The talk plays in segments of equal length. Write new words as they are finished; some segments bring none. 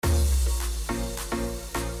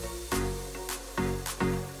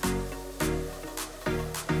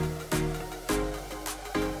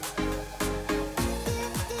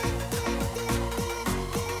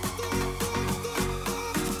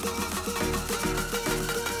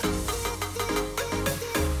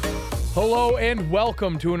Hello and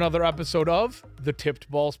welcome to another episode of the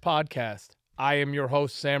Tipped Balls Podcast. I am your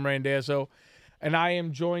host, Sam Randazzo, and I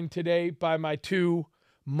am joined today by my two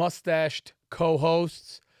mustached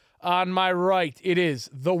co-hosts. On my right, it is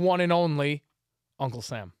the one and only Uncle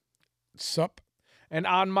Sam. Sup? And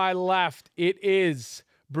on my left, it is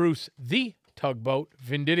Bruce, the Tugboat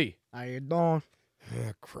Venditti. How you doing?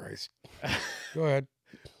 Oh, Christ. Go ahead.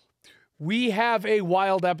 We have a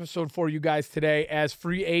wild episode for you guys today as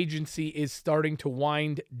free agency is starting to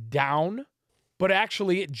wind down, but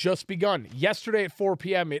actually it just begun. Yesterday at 4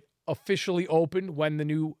 p.m. it officially opened when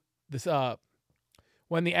the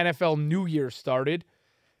NFL New Year started.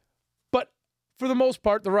 But for the most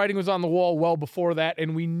part, the writing was on the wall well before that,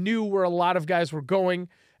 and we knew where a lot of guys were going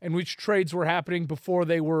and which trades were happening before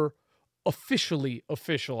they were officially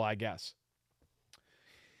official, I guess.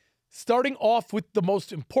 Starting off with the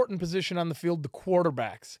most important position on the field, the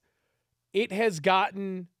quarterbacks. It has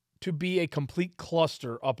gotten to be a complete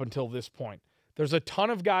cluster up until this point. There's a ton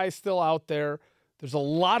of guys still out there. There's a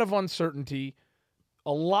lot of uncertainty.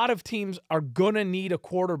 A lot of teams are going to need a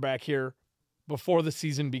quarterback here before the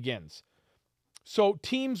season begins. So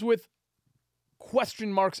teams with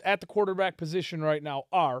question marks at the quarterback position right now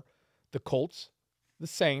are the Colts, the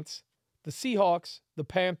Saints, the Seahawks, the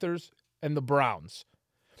Panthers, and the Browns.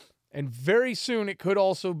 And very soon, it could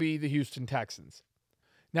also be the Houston Texans.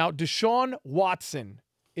 Now, Deshaun Watson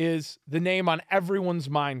is the name on everyone's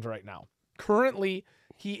mind right now. Currently,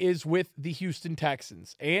 he is with the Houston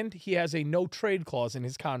Texans, and he has a no-trade clause in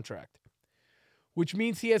his contract, which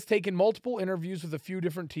means he has taken multiple interviews with a few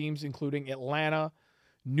different teams, including Atlanta,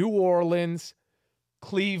 New Orleans,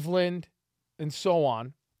 Cleveland, and so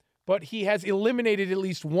on. But he has eliminated at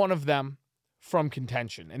least one of them from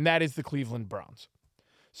contention, and that is the Cleveland Browns.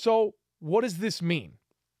 So what does this mean?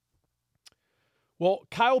 Well,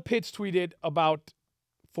 Kyle Pitts tweeted about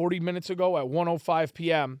 40 minutes ago at 1:05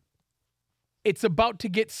 p.m., it's about to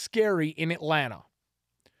get scary in Atlanta.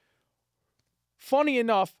 Funny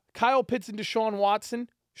enough, Kyle Pitts and Deshaun Watson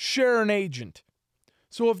share an agent.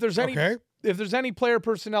 So if there's any player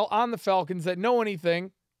personnel on the Falcons that know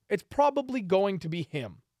anything, it's probably going to be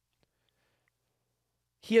him.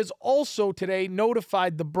 He has also today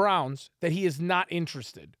notified the Browns that he is not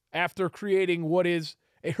interested after creating what is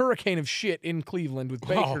a hurricane of shit in Cleveland with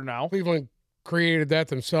Baker now. Cleveland created that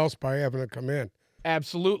themselves by having to come in.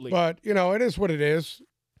 Absolutely. But, it is what it is.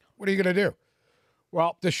 What are you going to do?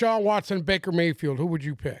 Well, Deshaun Watson, Baker Mayfield, who would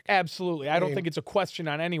you pick? Absolutely. I don't think it's a question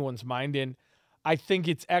on anyone's mind, and I think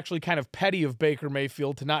it's actually kind of petty of Baker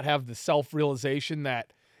Mayfield to not have the self-realization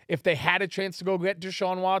that if they had a chance to go get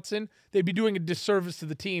Deshaun Watson, they'd be doing a disservice to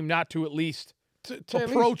the team not to at least to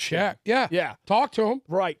approach him. Yeah. Talk to him.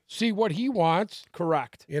 Right. See what he wants.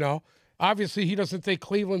 Correct. Obviously he doesn't think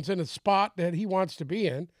Cleveland's in a spot that he wants to be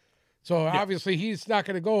in. So obviously he's not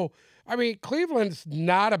going to go. I mean, Cleveland's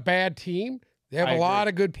not a bad team. They have a lot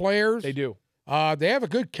of good players. They do. They have a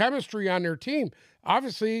good chemistry on their team.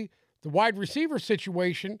 Obviously, the wide receiver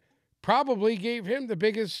situation probably gave him the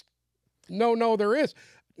biggest no there is.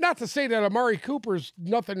 Not to say that Amari Cooper's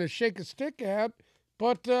nothing to shake a stick at,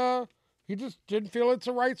 but he just didn't feel it's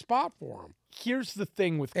the right spot for him. Here's the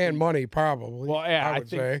thing with and money probably. Well, yeah, I would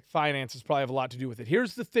think say finances probably have a lot to do with it.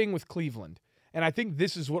 Here's the thing with Cleveland, and I think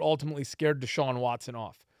this is what ultimately scared Deshaun Watson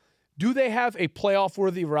off. Do they have a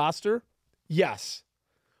playoff-worthy roster? Yes.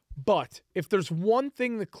 But if there's one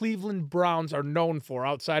thing the Cleveland Browns are known for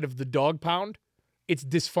outside of the dog pound, it's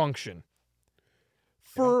dysfunction.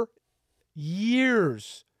 For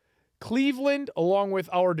years, Cleveland, along with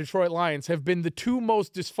our Detroit Lions, have been the two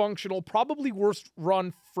most dysfunctional, probably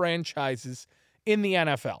worst-run franchises in the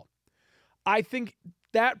NFL. I think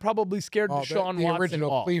that probably scared Deshaun Watson off. The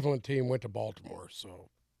original Cleveland team went to Baltimore, so.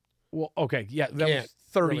 Well, okay, yeah, that was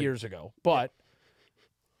 30 years ago. But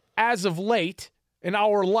as of late, in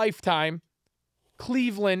our lifetime,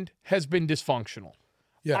 Cleveland has been dysfunctional.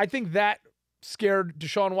 Yeah. I think that scared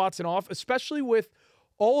Deshaun Watson off, especially with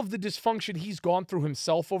all of the dysfunction he's gone through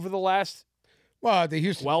himself over the last the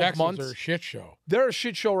Houston 12 Texans months. are a shit show. They're a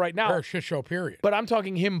shit show right now. They're a shit show, period. But I'm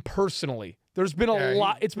talking him personally. There's been a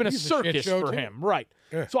lot. It's been a circus for him. Right.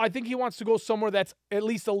 Yeah. So I think he wants to go somewhere that's at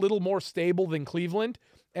least a little more stable than Cleveland.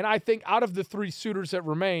 And I think out of the three suitors that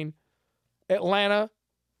remain, Atlanta,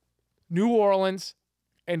 New Orleans,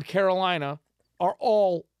 and Carolina are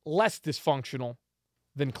all less dysfunctional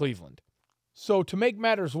than Cleveland. So to make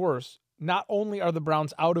matters worse, not only are the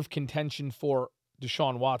Browns out of contention for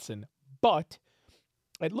Deshaun Watson, but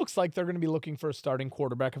it looks like they're going to be looking for a starting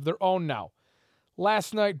quarterback of their own now.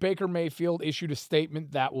 Last night, Baker Mayfield issued a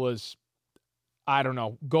statement that was, I don't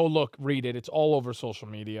know, go look, read it. It's all over social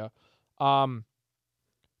media.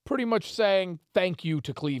 pretty much saying thank you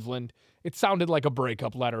to Cleveland. It sounded like a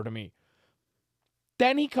breakup letter to me.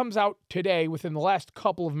 Then he comes out today within the last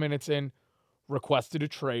couple of minutes and requested a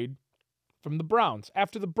trade from the Browns.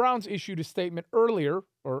 After the Browns issued a statement earlier,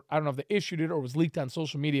 or I don't know if they issued it or was leaked on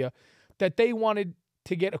social media, that they wanted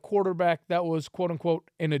to get a quarterback that was, quote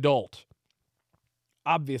unquote, an adult.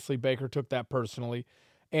 Obviously, Baker took that personally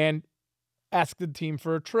and asked the team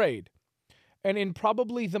for a trade. And in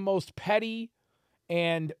probably the most petty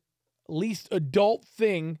and least adult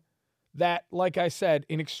thing that, like I said,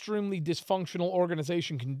 an extremely dysfunctional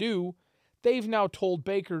organization can do, they've now told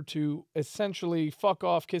Baker to essentially fuck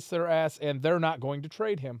off, kiss their ass, and they're not going to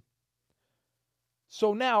trade him.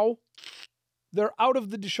 So now they're out of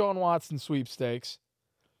the Deshaun Watson sweepstakes.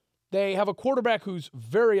 They have a quarterback who's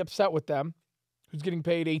very upset with them, who's getting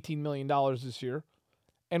paid $18 million this year,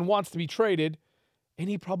 and wants to be traded, and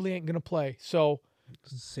he probably ain't going to play. So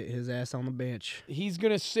sit his ass on the bench. he's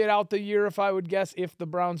going to sit out the year, if I would guess, if the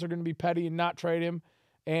Browns are going to be petty and not trade him.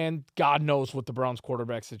 And God knows what the Browns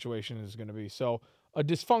quarterback situation is going to be. So a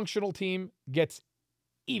dysfunctional team gets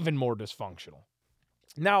even more dysfunctional.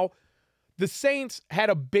 Now, the Saints had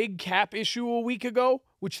a big cap issue a week ago,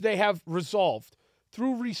 which they have resolved.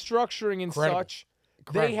 Through restructuring and such,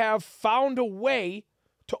 they have found a way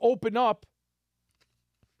to open up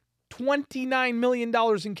 $29 million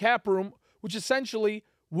in cap room, which essentially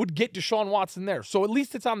would get Deshaun Watson there. So at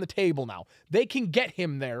least it's on the table now. They can get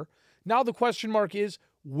him there. Now the question mark is,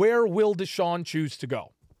 where will Deshaun choose to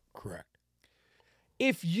go? Correct.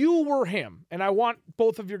 If you were him, and I want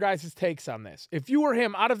both of your guys' takes on this, if you were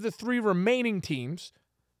him, out of the three remaining teams,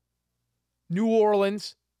 New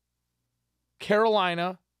Orleans,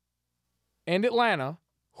 Carolina, and Atlanta,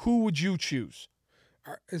 who would you choose?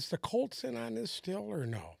 Is the Colts in on this still or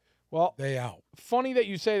no? Well, They out. funny that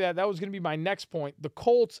you say that. That was going to be my next point. The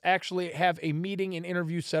Colts actually have a meeting and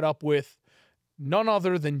interview set up with none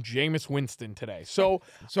other than Jameis Winston today. So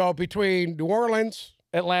between New Orleans,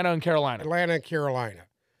 Atlanta and Carolina.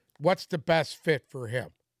 what's the best fit for him?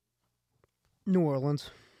 New Orleans.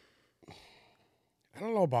 I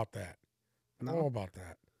don't know about that. No.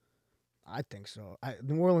 I think so.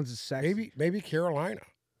 New Orleans is sexy. Maybe Carolina.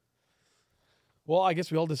 Well, I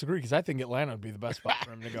guess we all disagree because I think Atlanta would be the best spot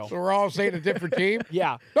for him to go. So we're all saying a different team?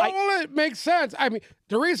 Yeah. Well, it makes sense. I mean,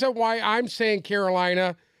 the reason why I'm saying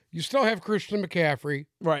Carolina, you still have Christian McCaffrey.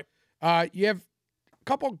 Right. You have a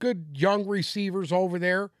couple good young receivers over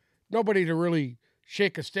there. Nobody to really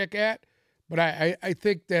shake a stick at. But I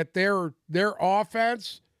think that their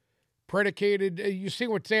offense predicated, you see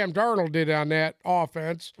what Sam Darnold did on that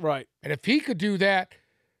offense. Right. And if he could do that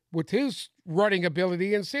with his running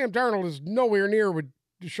ability, and Sam Darnold is nowhere near what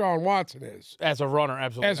Deshaun Watson is. As a runner,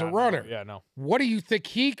 absolutely. As a not. runner. No. Yeah, no. What do you think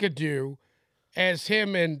he could do as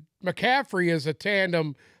him and McCaffrey as a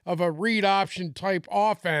tandem of a read option type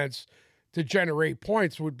offense to generate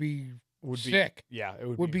points would be sick. Yeah, it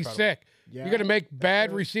Would be incredible. sick. Yeah. You're going to make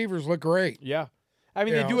bad receivers look great. Yeah. I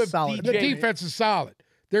mean, You they know, do have solid. The DJ. defense is solid.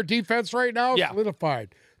 Their defense right now is Yeah.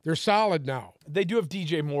 solidified. They're solid now. They do have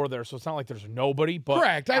DJ Moore there, so it's not like there's nobody. But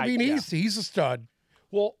Correct. I mean, yeah. he's a stud.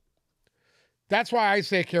 Well, That's why I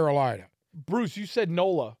say Carolina. Bruce, you said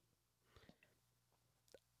Nola.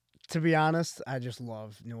 To be honest, I just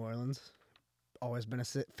love New Orleans. Always been a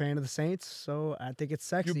fan of the Saints, so I think it's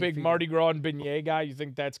sexy. You big Mardi Gras and beignet guy. You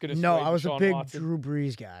think that's going to No, sway I was Deshaun a big Watson? Drew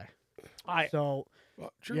Brees guy. So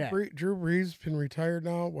Well, Drew Yeah. Brees been retired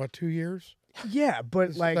now, 2 years? yeah, but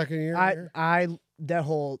This is like second year I here? that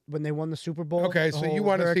whole when they won the Super Bowl. Okay, the so you whole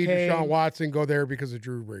want to see hurricane, Deshaun Watson go there because of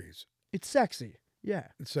Drew Brees. It's sexy. Yeah.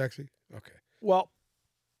 It's sexy. Okay. Well,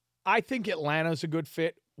 I think Atlanta's a good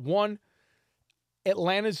fit. One,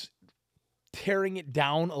 Atlanta's tearing it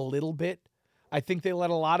down a little bit. I think they let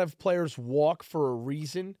a lot of players walk for a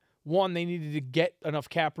reason. One, they needed to get enough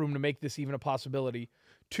cap room to make this even a possibility.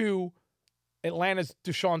 Two, Atlanta's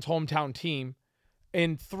Deshaun's hometown team.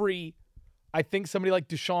 And three, I think somebody like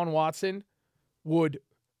Deshaun Watson would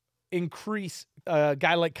increase a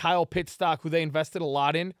guy like Kyle Pitts' who they invested a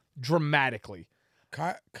lot in, dramatically.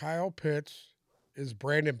 Kyle Pitts is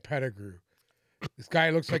Brandon Pettigrew. This guy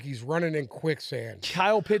looks like he's running in quicksand.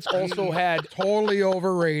 Kyle Pitts also had Totally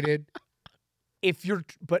overrated. if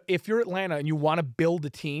you're Atlanta and you want to build a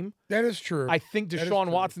team, That is true. I think That is Deshaun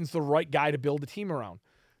true. Watson's the right guy to build a team around.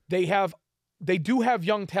 They do have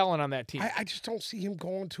young talent on that team. I just don't see him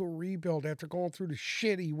going to a rebuild after going through the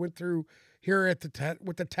shit he went through here at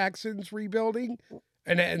with the Texans rebuilding,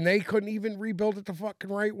 and they couldn't even rebuild it the fucking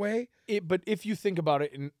right way. But if you think about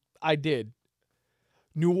it, and I did,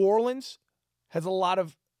 New Orleans has a lot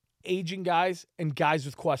of aging guys and guys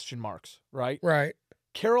with question marks, right? Right.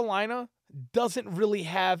 Carolina doesn't really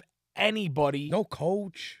have anybody No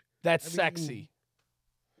coach. that's I mean- sexy.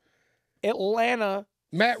 Atlanta,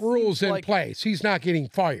 Matt Rule's in like- place. He's not getting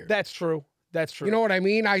fired. that's true. That's true. You know what I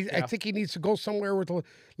mean? I Yeah. think he needs to go somewhere with.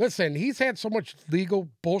 Listen, he's had so much legal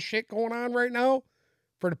bullshit going on right now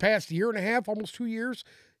for the past year and a half, almost 2 years.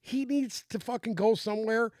 He needs to fucking go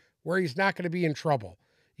somewhere where he's not going to be in trouble.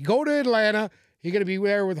 You go to Atlanta, you're going to be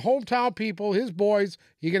there with hometown people, his boys.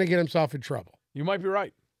 You're going to get himself in trouble. You might be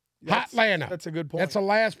right. Hot Atlanta. That's a good point. That's the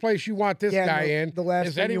last place you want this guy in. The last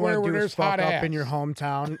is thing you anywhere want to where do is there's fuck hot up ass. in your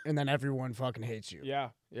hometown, and then everyone fucking hates you. Yeah.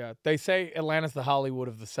 They say Atlanta's the Hollywood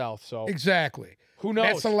of the South, so Exactly. who knows?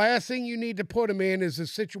 That's the last thing you need to put him in is a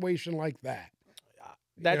situation like that.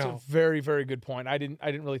 That's you a know. very, very good point. I didn't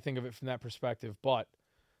really think of it from that perspective, but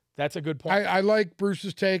that's a good point. I like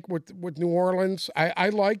Bruce's take with New Orleans. I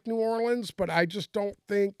like New Orleans, but I just don't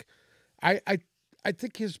think I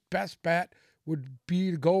think his best bet would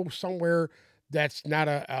be to go somewhere that's not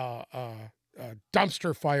a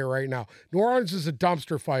dumpster fire right now. New Orleans is a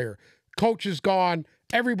dumpster fire. Coach is gone.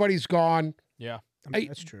 Everybody's gone. yeah, I mean,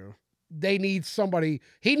 that's true. They need somebody.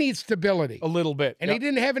 He needs stability. a little bit. And Yep. he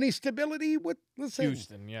didn't have any stability with, listen,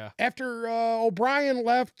 Houston, yeah. after O'Brien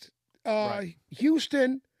left Right. There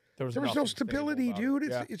There was no nothing stable stability, about it.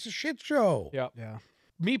 dude. Yeah. It's a shit show. Yeah. Yeah.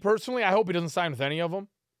 Me personally, I hope he doesn't sign with any of them.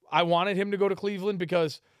 I wanted him to go to Cleveland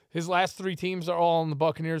because his last 3 teams are all in the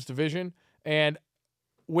Buccaneers division. And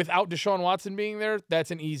without Deshaun Watson being there,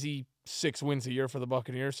 that's an easy 6 wins a year for the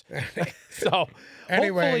Buccaneers. So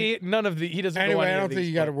Anyway. hopefully none of he doesn't go Anyway, any I of don't think these,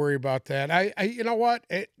 you got to but- worry about that. I you know what?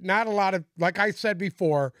 Not a lot of, like I said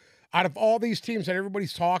before, out of all these teams that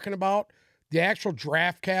everybody's talking about, the actual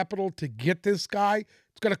draft capital to get this guy,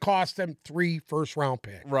 it's going to cost them 3 first-round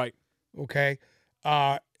picks. Right. Okay.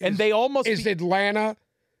 And they almost Is Atlanta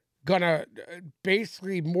gonna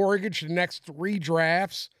basically mortgage the next 3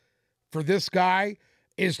 drafts for this guy?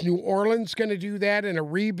 Is New Orleans gonna do that in a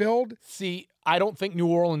rebuild? see, I don't think New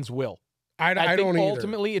Orleans will. I I think don't either.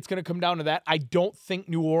 ultimately it's going to come down to that. I don't think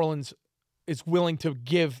New Orleans is willing to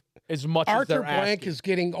give as much as Arthur they're Blank asking. is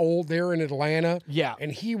getting old there in Atlanta, Yeah,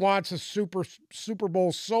 and he wants a Super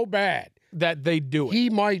Bowl so bad that they do it. he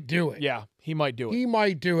might do it. Yeah, he might do it. He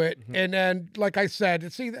might do it. Mhm. And then, like I said,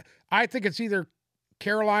 I think it's either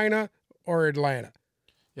Carolina or Atlanta.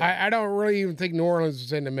 Yeah. I don't really even think New Orleans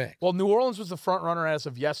is in the mix. Well, New Orleans was the front runner as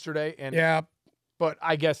of yesterday, and Yeah. but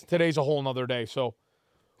I guess today's a whole nother day. So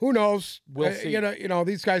Who knows? We'll see. You know,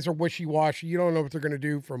 these guys are wishy-washy. You don't know what they're going to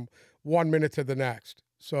do from 1 minute to the next.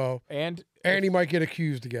 So, and he might get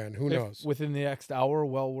accused again. Who if knows? within the next hour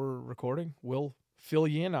while we're recording, we'll fill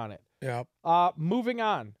you in on it. Yeah. Moving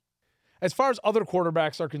on. As far as other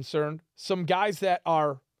quarterbacks are concerned, some guys that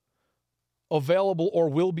are available or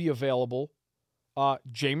will be available.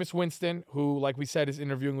 Jameis Winston, who, like we said, is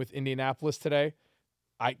interviewing with Indianapolis today.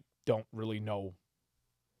 I don't really know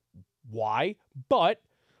why, but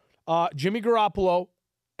Jimmy Garoppolo,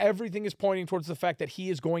 everything is pointing towards the fact that he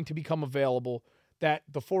is going to become available, that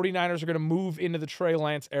the 49ers are going to move into the Trey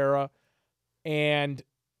Lance era, and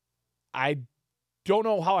I don't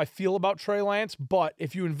know how I feel about Trey Lance, but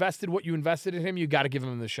if you invested what you invested in him, you got to give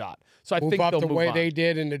him the shot. So I Move think up they'll the move way on. they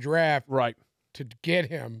did in the draft Right. to get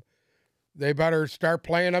him. They better start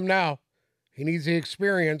playing him now. He needs the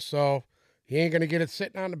experience, so he ain't going to get it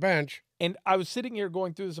sitting on the bench. And I was sitting here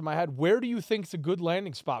going through this in my head. Where do you think is a good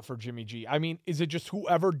landing spot for Jimmy G? I mean, is it just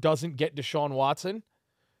whoever doesn't get Deshaun Watson?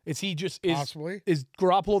 Is he just Possibly. is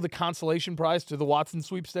Garoppolo the consolation prize to the Watson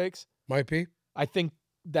sweepstakes? Might be. I think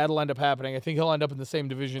that'll end up happening. I think he'll end up in the same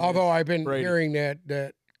division. Although as I've been Brady. hearing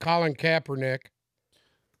that Colin Kaepernick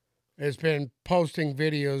has been posting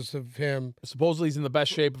videos of him Supposedly he's in the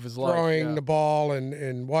best shape of his life. throwing Yeah. the ball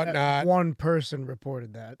and whatnot. One person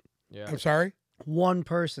reported that. Yeah. I'm sorry? One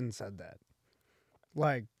person said that.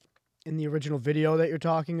 Like in the original video that you're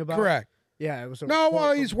talking about. Correct. Yeah, it was. A No, report well,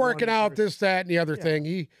 from he's working one out person. this, that, and the other Yeah.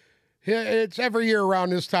 thing. It's every year around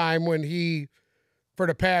this time when he, for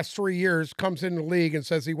the past 3 years, comes in the league and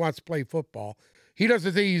says he wants to play football. He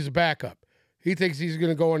doesn't think he's a backup. He thinks he's going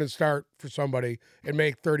to go in and start for somebody and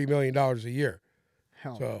make $30 million a year.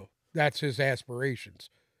 Hell, So that's his aspirations.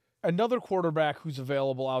 Another quarterback who's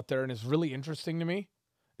available out there and is really interesting to me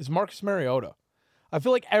is Marcus Mariota. I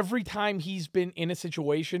feel like every time he's been in a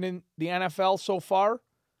situation in the NFL so far,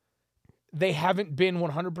 they haven't been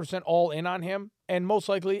 100% all in on him. And most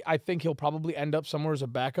likely, I think he'll probably end up somewhere as a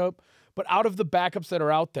backup. But out of the backups that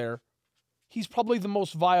are out there, he's probably the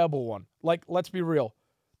most viable one. Like, let's be real.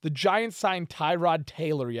 The Giants signed Tyrod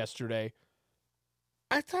Taylor yesterday,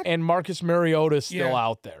 I thought. and Marcus Mariota's still Yeah.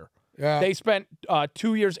 out there. Yeah. They spent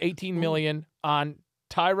 2 years, $18 million on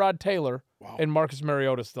Tyrod Taylor, Wow. and Marcus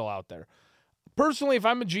Mariota's still out there. Personally, if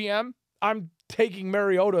I'm a GM, I'm taking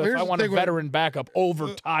Mariota if Here's I the want a thing with- veteran backup over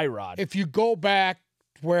Tyrod. If you go back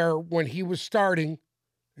when he was starting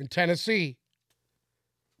in Tennessee,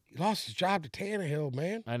 he lost his job to Tannehill,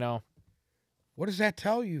 man. I know. What does that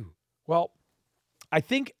tell you? Well, I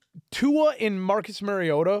think Tua and Marcus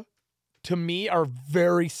Mariota, to me, are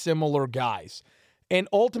very similar guys. And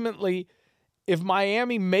ultimately, if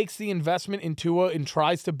Miami makes the investment in Tua and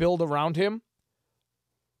tries to build around him,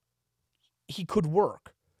 he could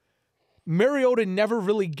work. Mariota never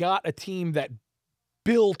really got a team that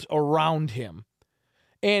built around him.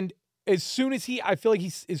 And as soon as he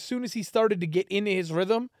started to get into his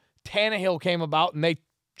rhythm, Tannehill came about and they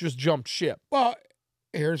just jumped ship. Well,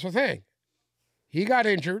 here's the thing. He got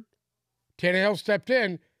injured. Tannehill stepped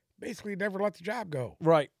in, basically never let the job go.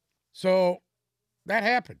 Right. So that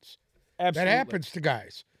happens. Absolutely. That happens to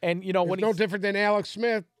guys. And, you know, It's no different than Alex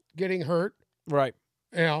Smith getting hurt. Right.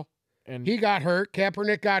 You know, And he got hurt.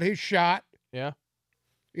 Kaepernick got his shot. yeah.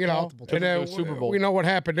 You know, Multiple and times. To the Super Bowl. we know what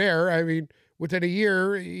happened there. I mean, within a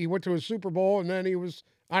year, he went to a Super Bowl, and then he was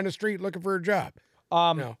on the street looking for a job.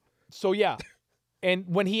 No. So, yeah. And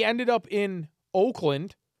when he ended up in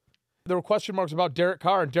Oakland, there were question marks about Derek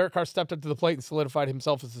Carr, and Derek Carr stepped up to the plate and solidified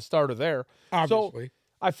himself as the starter there. Obviously. So,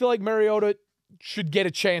 I feel like Mariota should get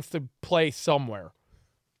a chance to play somewhere.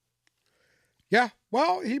 Yeah,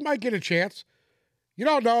 well, he might get a chance. You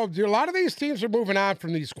don't know. A lot of these teams are moving on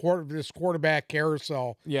from this quarterback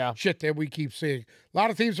carousel Yeah. shit that we keep seeing. A lot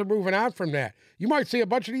of teams are moving on from that. You might see a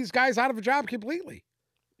bunch of these guys out of a job completely.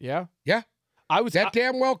 Yeah. Yeah, that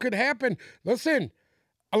damn well could happen. Listen,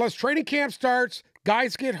 unless training camp starts,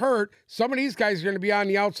 guys get hurt, some of these guys are going to be on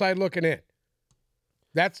the outside looking in.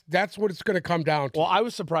 That's what it's going to come down to. Well, I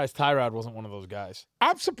was surprised Tyrod wasn't one of those guys.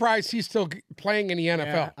 I'm surprised he's still playing in the NFL.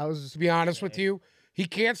 Yeah, I was To be honest with you, he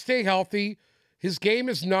can't stay healthy. His game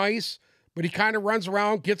is nice, but he kind of runs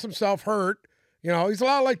around, gets himself hurt. You know, he's a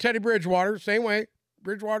lot like Teddy Bridgewater, same way.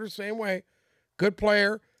 Bridgewater, same way. Good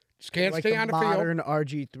player, just can't like stay the on the field. modern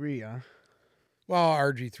RG3, huh? Well,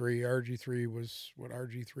 RG3 was what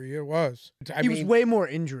RG3 it was. He was way more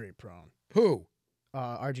injury prone. Who?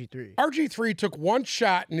 RG3. RG3 took one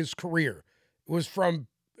shot in his career. It was from,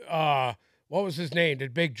 what was his name? The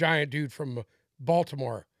big giant dude from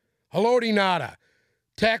Baltimore. Haloti Nada.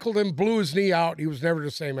 Tackled him, blew his knee out. He was never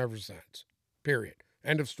the same ever since. Period.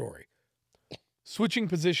 End of story. Switching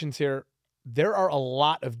positions here, there are a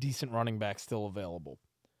lot of decent running backs still available.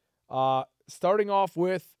 Starting off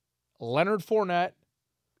with Leonard Fournette.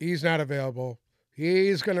 He's not available.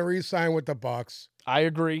 He's going to re-sign with the Bucks. I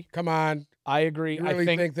agree. Come on. I agree. You really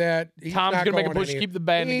I think that he's Tom's not going to make a push any- to keep the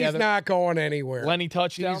band He's together. not going anywhere. Lenny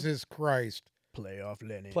touchdown. Jesus Christ. Playoff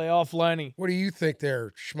Lenny. Playoff Lenny. What do you think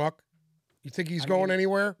there, schmuck? You think he's I going mean,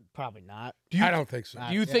 anywhere? Probably not. I don't think so.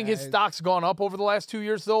 Do you think his Yeah, stock's gone up over the last 2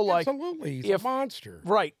 years, though? Like, Absolutely. He's if- a monster.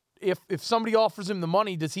 right. If somebody offers him the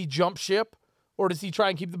money, does he jump ship or does he try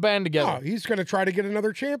and keep the band together? No, he's going to try to get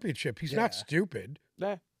another championship. He's not Yeah. stupid.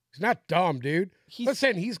 Yeah. He's not dumb, dude.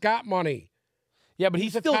 Listen, he's got money. Yeah, but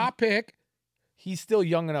He's he's a still top pick. he's still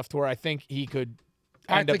young enough to where I think he could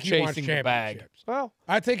I end up think he wants chasing the bag. championships. Well,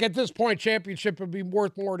 I think at this point, championship would be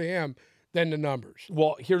worth more to him than the numbers.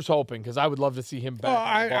 well, here's hoping because I would love to see him back.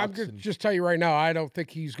 Well, in the I'm Bucs going and- to just tell you right now, I don't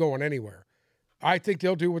think he's going anywhere. I think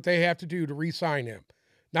they'll do what they have to do to re-sign him.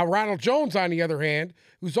 Now, Ronald Jones, on the other hand,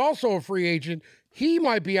 who's also a free agent, he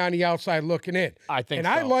might be on the outside looking in. I think And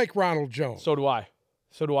so. I like Ronald Jones. So do I.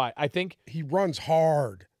 So do I. I think He runs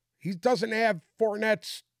hard. He doesn't have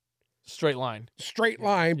Fournette's straight line. straight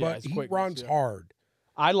line, Yeah, but his he quickness, runs yeah. hard.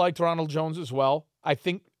 I liked Ronald Jones as well. I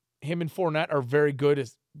think him and Fournette are very good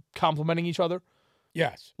at complementing each other.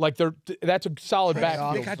 Yes. Like that's a solid They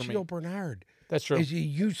backfield got for me. Gio Bernard. That's true.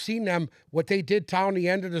 You've seen them, what they did down the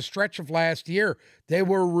end of the stretch of last year. They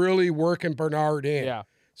were really working Bernard in. Yeah.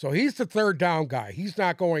 So he's the third down guy. He's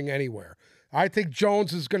not going anywhere. I think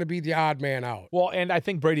Jones is going to be the odd man out. Well, and I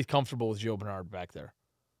think Brady's comfortable with Gio Bernard back there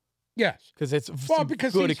Yes. because it's Well, some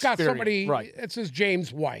because good he's got experience. somebody, Right. it says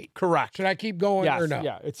James White. Correct. Should I keep going Yes. or no?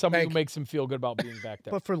 Yeah. It's somebody Thank who you. makes him feel good about being back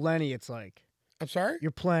there. But for Lenny, it's like I'm sorry?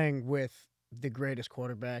 you're playing with the greatest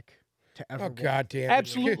quarterback to ever Oh, walk. God damn it.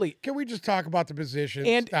 Absolutely. Can we just talk about the position?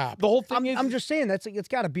 and Stop. the whole thing is, I'm just saying it's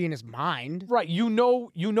got to be in his mind. right. You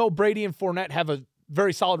know, Brady and Fournette have a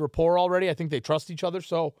very solid rapport already. I think they trust each other.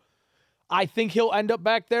 So I think he'll end up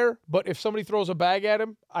back there. But if somebody throws a bag at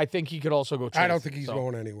him, I think he could also go chase. I don't think he's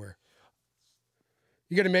going anywhere.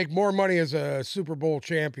 You're going to make more money as a Super Bowl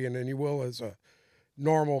champion than you will as a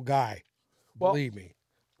normal guy. Well, Believe me.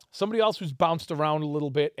 Somebody else who's bounced around a little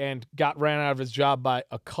bit and got ran out of his job by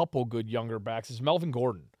a couple good younger backs is Melvin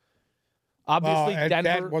Gordon. Obviously, Well, Denver.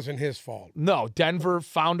 that wasn't his fault. No, Denver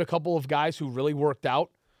found a couple of guys who really worked out.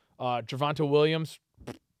 Javonte Williams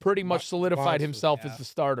pretty much solidified monster, himself as the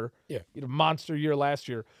starter. Yeah. He had a monster year last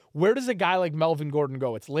year. Where does a guy like Melvin Gordon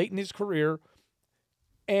go? It's late in his career,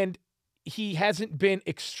 and he hasn't been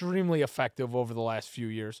extremely effective over the last few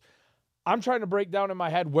years. I'm trying to break down in my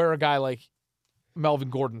head where a guy like Melvin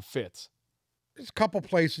Gordon fits. There's a couple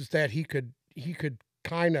places that he could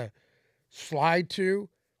kind of slide to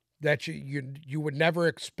that you would never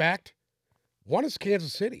expect. One is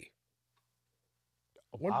Kansas City.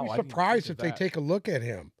 I wouldn't be surprised if they take a look at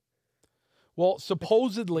him. Well,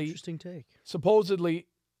 supposedly, Interesting take.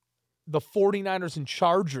 the 49ers and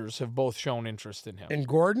Chargers have both shown interest in him. And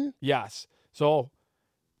Gordon? Yes. So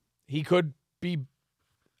he could be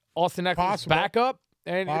Austin Eckler's Possible. backup,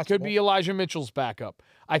 and it could Possible. be Elijah Mitchell's backup.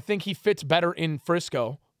 I think he fits better in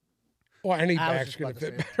Frisco. Well, any I was back's just going to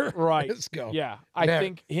about fit to better. Right. Let's go. Yeah. I That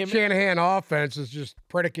think him. Shanahan offense is just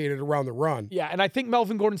predicated around the run. Yeah, and I think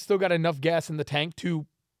Melvin Gordon's still got enough gas in the tank to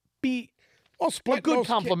be Well, splitting good those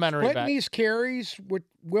complimentary splitting back. these carries with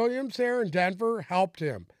Williams there in Denver helped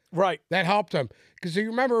him. right. That helped him. Because you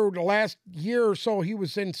remember the last year or so he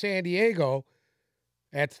was in San Diego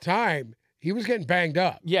at the time, he was getting banged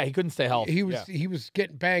up. Yeah, he couldn't stay healthy. He was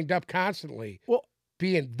getting banged up constantly, Well,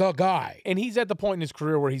 being the guy. and he's at the point in his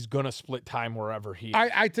career where he's going to split time wherever he is.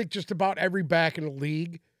 I think just about every back in the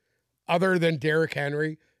league, other than Derrick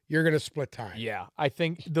Henry, you're going to split time. Yeah, I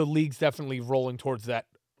think the league's definitely rolling towards that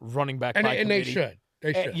running back And by they committee. should.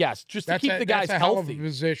 They should. Yes, just to That's keep a, the guys that's a hell of healthy. a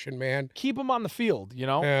position, man. Keep them on the field, you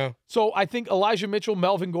know? Yeah. So I think Elijah Mitchell,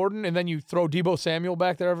 Melvin Gordon, and then you throw Debo Samuel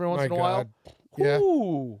back there every once My in a while. God. Yeah.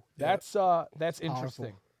 Ooh, that's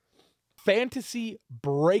interesting. Fantasy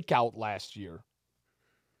breakout last year.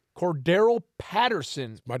 Cordero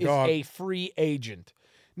Patterson my is dog. a free agent.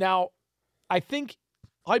 Now, I think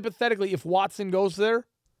hypothetically, if Watson goes there,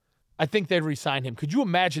 I think they'd re-sign him. Could you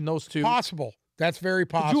imagine those two? Possible. That's very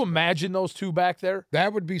Could you possible. imagine those two back there?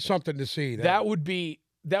 That would be something to see. That would be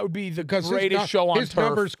the because greatest show on his turf.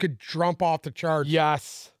 numbers could jump off the charts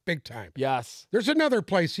Yes. big time. Yes. There's another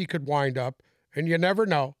place he could wind up, and you never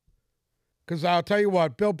know. Because I'll tell you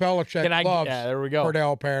what, Bill Belichick loves there we go.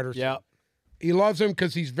 Cordell Patterson. Yeah. He loves him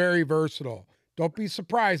because he's very versatile. Don't be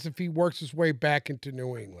surprised if he works his way back into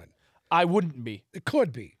New England. I wouldn't be. It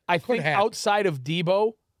could be. I Could think happen. outside of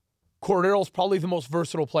Debo, Cordero's probably the most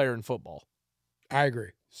versatile player in football. I agree.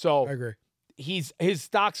 So I agree. his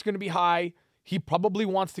stock's going to be high. He probably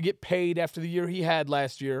wants to get paid after the year he had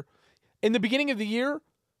last year. In the beginning of the year,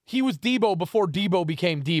 he was Debo before Debo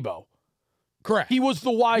became Debo. Correct. He was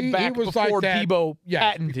the wide back was before like that, Debo yes,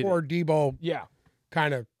 patented before it. Debo Yeah.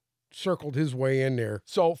 kind of circled his way in there.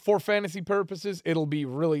 So for fantasy purposes, it'll be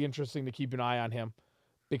really interesting to keep an eye on him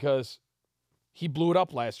because he blew it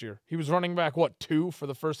up last year. He was running back, 2 for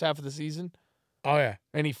the first half of the season? Oh, yeah.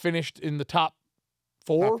 And he finished in the top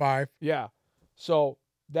 4. Top 5. Yeah. So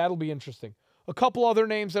that'll be interesting. A couple other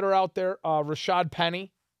names that are out there. Rashad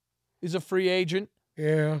Penny is a free agent.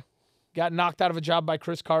 Yeah. Got knocked out of a job by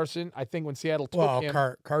Chris Carson. I think when Seattle took him.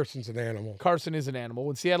 Carson's an animal. Carson is an animal.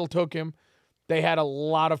 When Seattle took him, they had a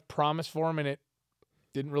lot of promise for him, and it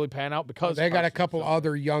didn't really pan out because They got a Carson couple was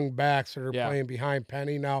other young backs that are Yeah. playing behind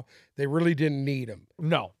Penny now. They really didn't need him.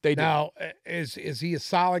 No, they didn't. Now, is he a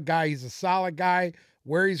solid guy? He's a solid guy.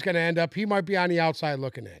 Where he's going to end up, he might be on the outside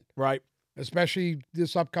looking in. Right. Especially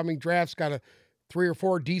this upcoming draft's got 3 or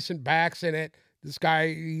 4 decent backs in it. This guy,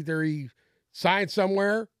 either he signed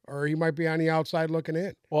somewhere or he might be on the outside looking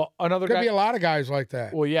in. Well, another Could guy. be a lot of guys like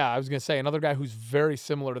that. Well, yeah, I was going to say another guy who's very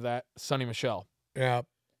similar to that, Sonny Michel. Yeah.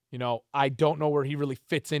 You know, I don't know where he really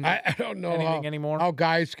fits in I don't know anything anymore. how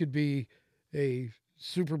guys could be a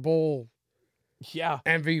Super Bowl Yeah,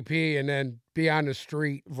 MVP and then be on the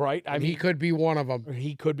street. right. I And mean, he could be one of them.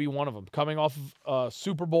 he could be one of them. Coming off of a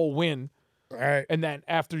Super Bowl win, All right. and then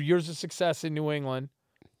after years of success in New England,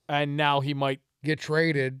 and now he might Get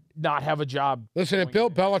traded. not have a job. Listen, if Bill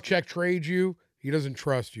Belichick trades you, he doesn't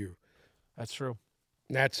trust you. That's true.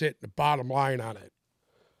 And that's it. The bottom line on it.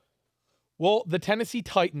 Well, the Tennessee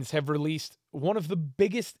Titans have released one of the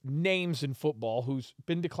biggest names in football who's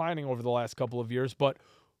been declining over the last couple of years, but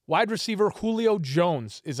wide receiver Julio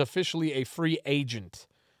Jones is officially a free agent.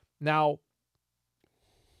 Now,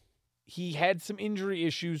 he had some injury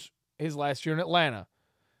issues his last year in Atlanta.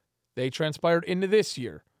 They transpired into this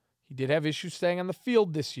year. He did have issues staying on the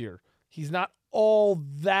field this year. He's not all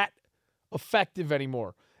that effective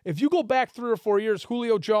anymore. If you go back 3 or 4 years,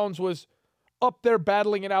 Julio Jones was up there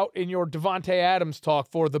battling it out in your Devontae Adams talk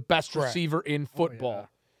for the best Correct. receiver in football. yeah.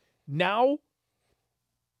 Now,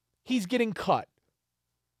 he's getting cut.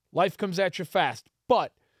 Life comes at you fast.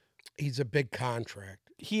 But He's a big contract.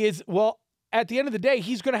 He is, well, at the end of the day,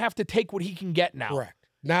 he's going to have to take what he can get now. Correct.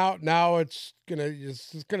 Now it's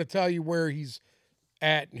gonna tell you where he's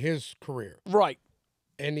at in his career. Right.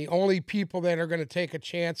 And the only people that are going to take a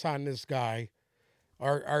chance on this guy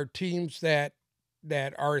are teams that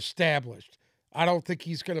are established. I don't think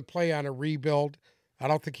he's going to play on a rebuild. I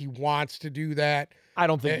don't think he wants to do that. I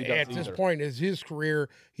don't think he does at either. this point in his career,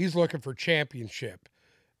 he's looking for championship.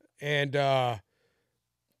 And it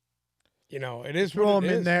is Throw what him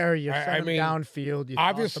it in is. there. You I send him mean, downfield. You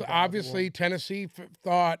toss the ball to obviously, him. Tennessee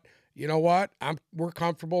thought, you know what? We're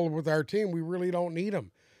comfortable with our team. We really don't need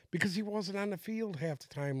him because he wasn't on the field half the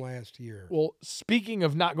time last year. Well, speaking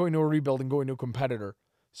of not going to a rebuild and going to a competitor,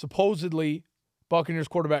 supposedly Buccaneers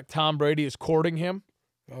quarterback Tom Brady is courting him,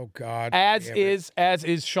 Oh God! as damn it.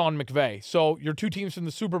 is Sean McVay. So your two teams from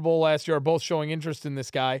the Super Bowl last year are both showing interest in this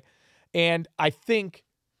guy, and I think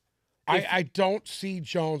I don't see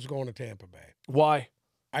Jones going to Tampa Bay. why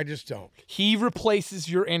I just don't. he replaces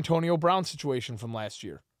your Antonio Brown situation from last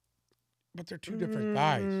year. But they're two different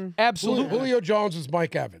guys. Absolutely. Julio Jones is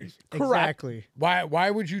Mike Evans. Correct. Exactly. Why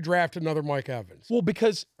would you draft another Mike Evans? Well,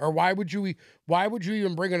 because Or why would you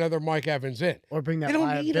even bring another Mike Evans in? Or bring that They don't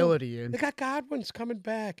need him. liability in. They got Godwin's coming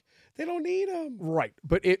back. They don't need him. right,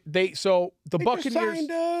 but the They just Buccaneers. signed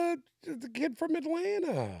the kid from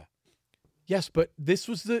Atlanta. Yes, but this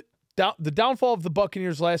was the downfall of the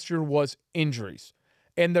Buccaneers last year was injuries,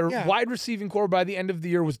 and their Yeah. wide receiving core by the end of the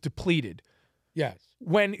year was depleted. Yes.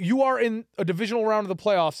 When you are in a divisional round of the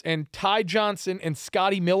playoffs and Ty Johnson and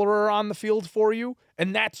Scotty Miller are on the field for you,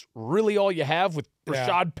 and that's really all you have with Yeah.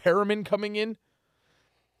 Rashad Perriman coming in,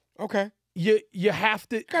 Okay. you have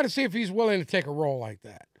to, Got to see if he's willing to take a role like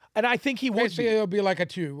that. and I think he would Basically, be. it'll be like a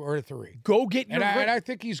 2 or a 3. Go get your And I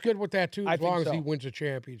think he's good with that too, I as think long as so. he wins a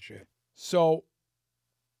championship. So,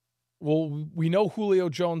 well, we know Julio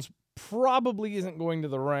Jones probably isn't going to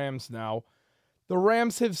the Rams now. The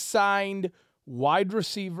Rams have signed wide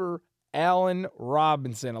receiver Allen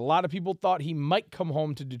Robinson. A lot of people thought he might come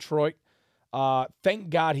home to Detroit. Thank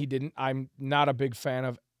God he didn't. I'm not a big fan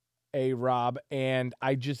of A-Rob, and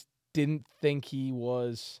I just didn't think he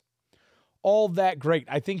was all that great.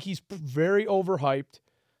 I think he's very overhyped.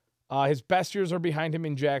 His best years are behind him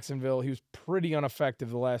in Jacksonville. He was pretty ineffective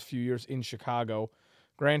the last few years in Chicago.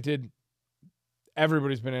 Granted,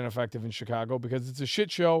 everybody's been ineffective in Chicago because it's a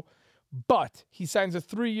shit show, but he signs a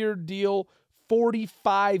 3-year deal,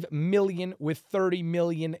 $45 million with $30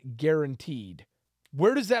 million guaranteed.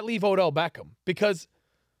 Where does that leave Odell Beckham? Because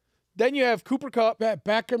then you have Cooper Kupp.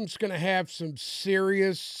 Beckham's going to have some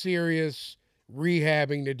serious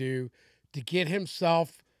rehabbing to do to get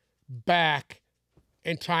himself back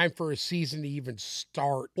in time for a season to even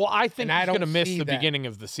start. Well, I think And I he's going to don't miss see the that. beginning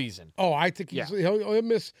of the season. Oh, I think he'll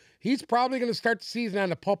miss. He's probably going to start the season on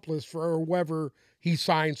the pup list for whoever he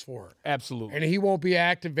signs for. Absolutely. And he won't be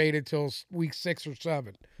activated till week 6 or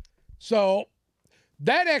 7. So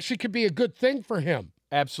that actually could be a good thing for him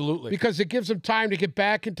Absolutely. because it gives him time to get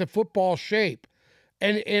back into football shape.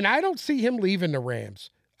 And I don't see him leaving the Rams.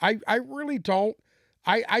 I really don't.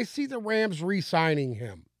 I see the Rams re-signing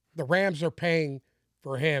him. The Rams are paying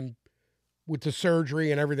for him with the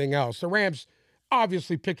surgery and everything else. The Rams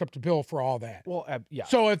obviously picked up the bill for all that. Well, yeah.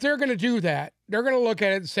 So if they're going to do that, they're going to look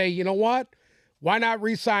at it and say, you know what? Why not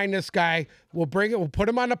re-sign this guy? We'll put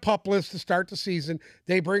him on the pup list to start the season.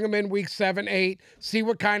 They bring him in week 7, 8, see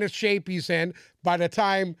what kind of shape he's in. By the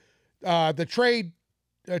time the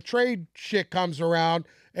trade shit comes around,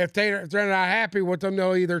 if they're not happy with him,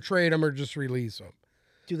 they'll either trade him or just release him.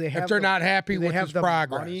 Do they have? If they're not happy do they with have his the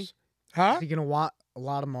progress. money? Huh? Is he gonna want a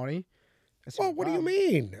lot of money? That's Well, the what do you problem.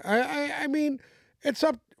 mean? I mean, it's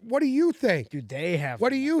up. What do you think? Do they have? What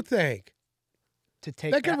do you think? to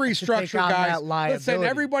take? They can that, to take restructure on guys. That liability. Listen,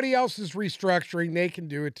 everybody else is restructuring. They can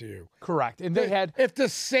do it too. Correct. And they had If the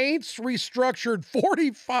Saints restructured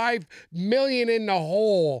 $45 million in the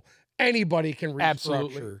hole, anybody can restructure.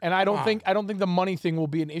 absolutely. And I don't Come think the money thing will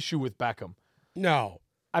be an issue with Beckham. No.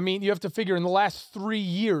 I mean, you have to figure in the last 3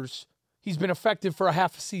 years, he's been effective for a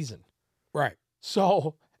half a season. Right.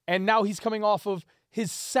 So, and now he's coming off of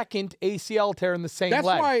his second ACL tear in the same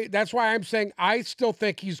leg. That's why I'm saying I still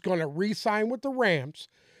think he's going to re-sign with the Rams.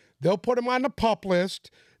 They'll put him on the pup list.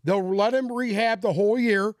 They'll let him rehab the whole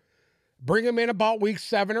year, bring him in about week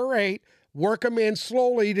 7 or 8, work him in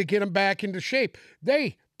slowly to get him back into shape.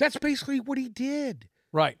 That's basically what he did.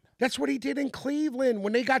 Right. That's what he did in Cleveland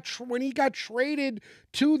when he got traded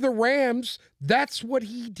to the Rams. That's what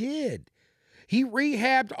he did. He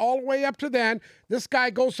rehabbed all the way up to then. This guy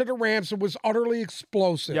goes to the Rams and was utterly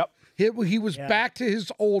explosive. Yep. He was back to his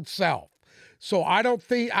old self. So I don't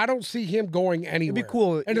see him going anywhere. It'd be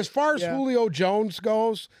cool. And as far as Yeah. Julio Jones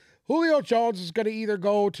goes, Julio Jones is going to either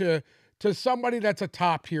go to somebody that's a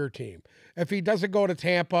top tier team. If he doesn't go to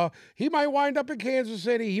Tampa, he might wind up in Kansas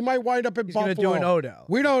City. He might wind up in He's Buffalo. going to do an Odell.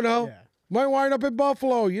 We don't know. Yeah. Might wind up in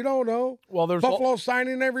Buffalo. You don't know. Well, there's Buffalo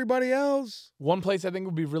signing everybody else. one place I think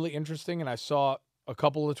would be really interesting, and I saw a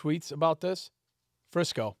couple of tweets about this.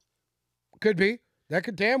 Frisco. Could be. That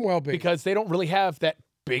could damn well be. Because they don't really have that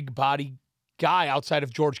big body guy outside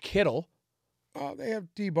of George Kittle. They have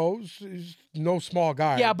Debo's. He's no small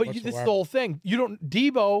guy. Yeah, but this is the whatsoever. whole thing. You don't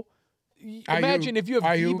Debo. Imagine if you have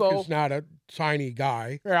Ayuk Debo. is not a tiny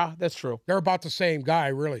guy. Yeah, that's true. They're about the same guy,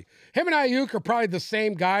 really. Him and Ayuk are probably the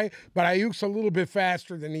same guy, but Ayuk's a little bit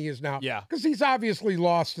faster than he is now. Yeah. Because he's obviously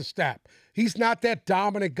lost a step. He's not that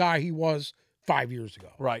dominant guy he was 5 years ago.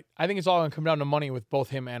 Right. I think it's all going to come down to money with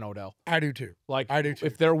both him and Odell. I do too. Like, I do too.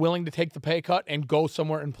 if they're willing to take the pay cut and go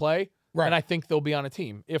somewhere and play, Right. then I think they'll be on a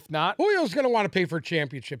team. If not, Julio's going to want to pay for a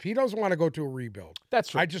championship. He doesn't want to go to a rebuild. that's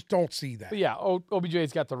true. I just don't see that. But yeah,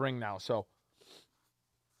 OBJ's got the ring now, so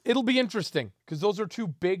it'll be interesting because those are two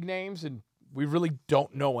big names, and we really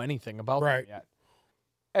don't know anything about them Right. yet.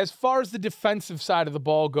 As far as the defensive side of the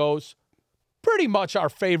ball goes, pretty much our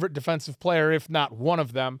favorite defensive player, if not one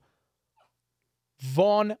of them,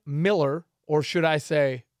 Von Miller, or should I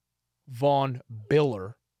say Von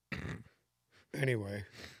Biller, Anyway.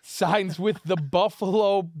 signs with the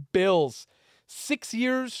Buffalo Bills. 6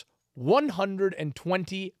 years,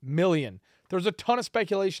 $120 million. There's a ton of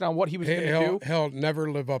speculation on what he was going to do. He'll never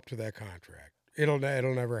live up to that contract. It'll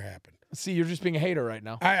never happen. See, you're just being a hater right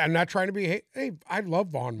now. I'm not trying to be. Hey, I love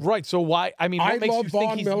Vaughn Miller. Right. So why? I mean, what I makes love you think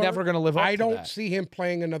Von he's Miller. never going to live up I to don't that? see him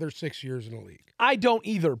playing another 6 years in the league. I don't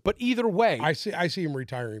either. But either way, I see him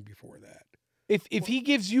retiring before that. if he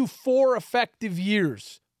gives you 4 effective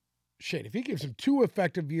years, Shit, if he gives him 2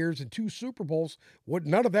 effective years and 2 Super Bowls,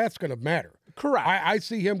 none of that's going to matter. correct. I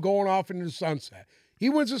see him going off into the sunset. He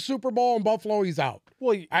wins a Super Bowl in Buffalo, he's out.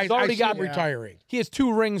 well, he's I already see got. him retiring. He has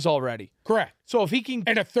 2 rings already. Correct. So if he can,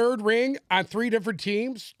 And a 3rd ring on 3 different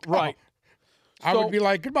teams. right, I So- would be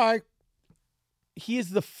like, goodbye. he is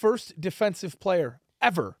the first defensive player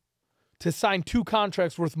ever to sign 2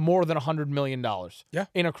 contracts worth more than $100 million. Yeah.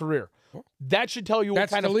 In a career. That should tell you what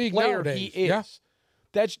That's kind the of league player nowadays. he is. Yeah.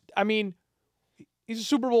 That's. I mean, he's a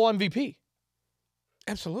Super Bowl MVP.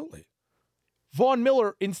 Absolutely. Von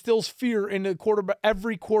Miller instills fear in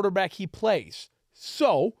every quarterback he plays.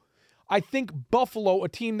 So, I think Buffalo, a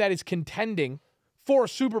team that is contending for a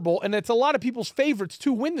Super Bowl, and it's a lot of people's favorites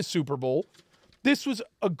to win the Super Bowl, this was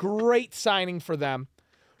a great signing for them.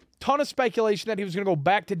 Ton of speculation that he was going to go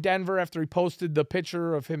back to Denver after he posted the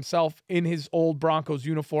picture of himself in his old Broncos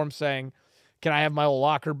uniform saying, "Can I have my old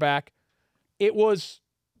locker back?" It was,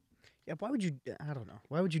 Yeah, why would you? I don't know.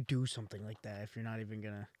 Why would you do something like that if you're not even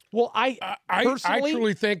gonna? well, I personally,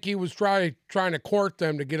 truly think he was trying to court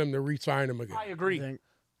them to get him to re-sign him again. I agree. Think?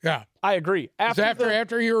 Yeah. I agree. 'Cause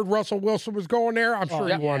after he heard Russell Wilson was going there, I'm sure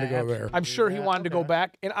yeah. he wanted to Yeah, go there. I'm sure he Yeah, wanted to go okay.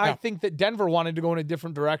 back. And I Yeah. think that Denver wanted to go in a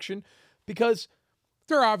different direction because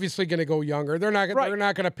They're obviously going to go younger. They're not. Right. They're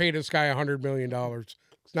not going to pay this guy $100 million.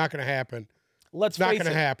 It's not going to happen. let's It's not face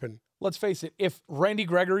going to it. happen. Let's face it. If Randy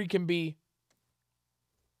Gregory can be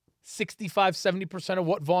 65, 70% of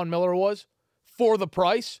what Von Miller was for the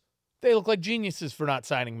price, they look like geniuses for not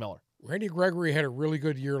signing Miller. Randy Gregory had a really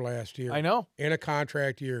good year last year. I know. In a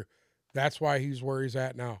contract year. That's why he's where he's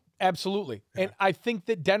at now. Absolutely. And I think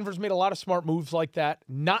that Denver's made a lot of smart moves like that,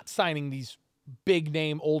 not signing these big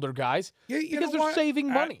name older guys Yeah, you because know they're what? saving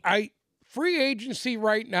money. I free agency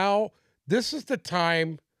right now. This is the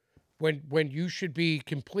time when you should be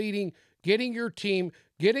completing, getting your team,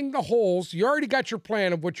 getting the holes. You already got your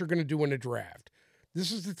plan of what you're going to do in the draft.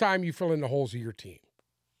 This is the time you fill in the holes of your team.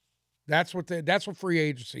 That's what free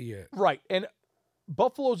agency is. Right. And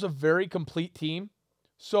Buffalo's a very complete team.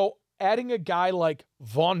 So adding a guy like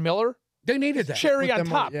Von Miller, They needed that. cherry Put on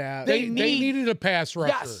them on- top. yeah. They needed a pass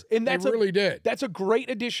rusher. Yes, and that's they really did. That's a great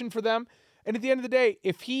addition for them. And at the end of the day,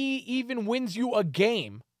 if he even wins you a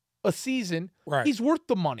game, a season, Right. he's worth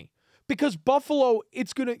the money. Because Buffalo,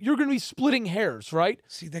 you're gonna be splitting hairs, right?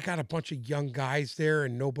 See, they got a bunch of young guys there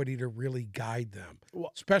and nobody to really guide them,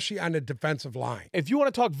 Well- especially on the defensive line. If you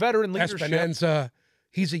want to talk veteran leadership, Espinenza,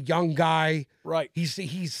 he's a young guy. right?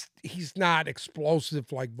 He's not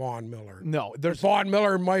explosive like Vaughn Miller. No, there's Vaughn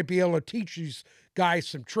Miller might be able to teach these guys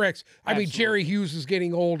some tricks. I mean, Absolutely. Jerry Hughes is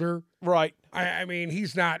getting older. right. I mean,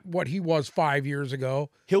 he's not what he was 5 years ago,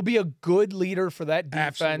 He'll be a good leader for that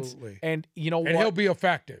defense, Absolutely. and you know and what? he'll be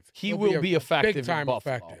effective. He He'll will be effective big time in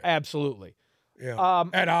Buffalo. effective. Absolutely. Yeah.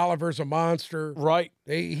 Ed Oliver's a monster. Right.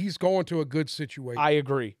 He's going to a good situation. I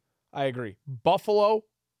agree. I agree. Buffalo,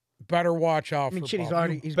 Better watch out I mean, for shit,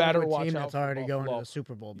 Buffalo. he's better going to a watch team out that's for already going Buffalo. to the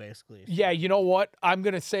Super Bowl, basically. yeah, you know what? I'm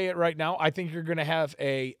going to say it right now. I think you're going to have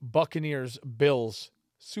a Buccaneers-Bills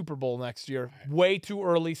Super Bowl next year. Way too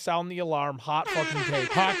early. Sound the alarm. Hot fucking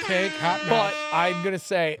take. Hot take, hot But mess. I'm going to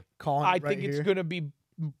say, Calling I it right think it's here, going to be,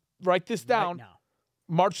 write this right down, now.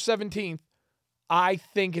 March 17th. I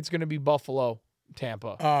think it's going to be Buffalo,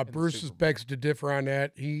 Tampa. in the Bruce Super Bowl. begs to differ on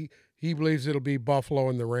that. He believes it'll be Buffalo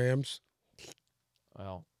and the Rams.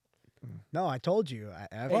 Well, No, I told you.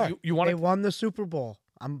 What? you want They to won the Super Bowl.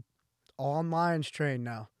 I'm on Lions train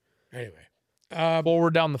now. Anyway,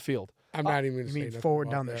 forward down the field. I'm not even going You to say mean nothing forward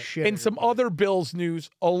about down the that. shit? In some other Bills news,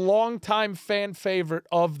 a longtime fan favorite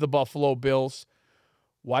of the Buffalo Bills,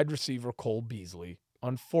 wide receiver Cole Beasley,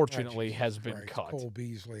 unfortunately Jesus has been Christ, cut. Cole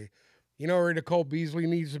Beasley. You know where the Cole Beasley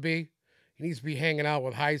needs to be? He needs to be hanging out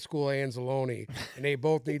with high school Anzalone, and they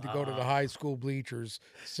both need to go to the high school bleachers,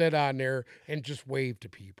 sit on there, and just wave to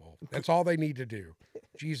people. That's all they need to do.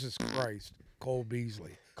 Jesus Christ, Cole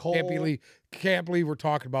Beasley. Can't believe we're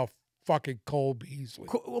talking about fucking Cole Beasley.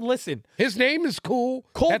 Listen, His name is cool.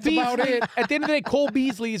 Cole That's Beasley, about it. at the end of the day, Cole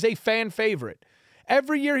Beasley is a fan favorite.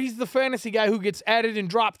 Every year he's the fantasy guy who gets added and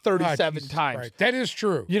dropped 37 Jesus times. Christ. That is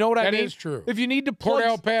true. You know what I mean? That is true. If you need to plug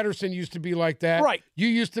Cordell Patterson used to be like that. Right. You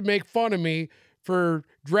used to make fun of me for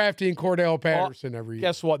drafting Cordell Patterson every year.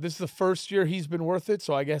 guess what? This is the first year he's been worth it,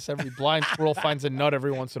 so I guess every blind squirrel finds a nut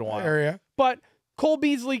every once in a while. Area. But Cole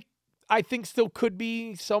Beasley, I think, still could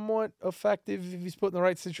be somewhat effective if he's put in the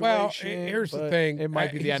right Well, situation. here's the but thing. It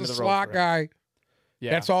might be the He's end a of the road. slot for him. guy.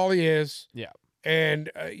 Yeah. That's all he is. Yeah. And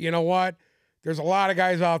you know what? There's a lot of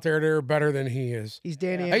guys out there that are better than he is. He's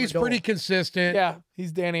Danny. He's Amendola. pretty consistent. Yeah.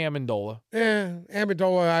 He's Danny Amendola.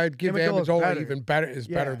 Amendola, I'd give Amendola's Amendola better. even better. Is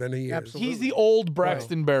better Yeah, than he is. absolutely. He's the old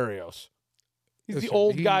Braxton Berrios. He's Listen, the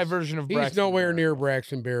old guy he's- version of He's Braxton. nowhere Berrios. near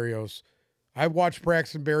Braxton Berrios. I watched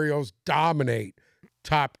Braxton Berrios dominate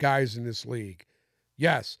top guys in this league.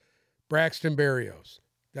 Yes, Braxton Berrios.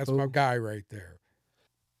 That's my guy right there.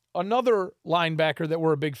 Another linebacker that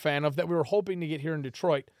we're a big fan of that we were hoping to get here in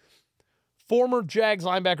Detroit, former Jags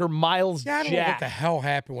linebacker Miles Yeah, I don't know what Jack. the hell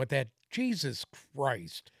happened with that. Jesus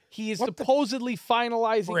Christ. He is What the supposedly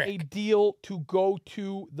finalizing a frick? deal to go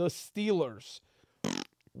to the Steelers.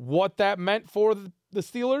 What that meant for the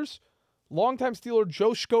Steelers? Longtime Steeler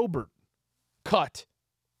Joe Schobert cut.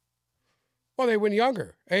 Well, they went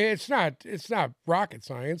younger. It's not rocket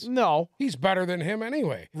science. No, He's better than him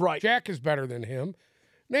anyway. right. Jack is better than him.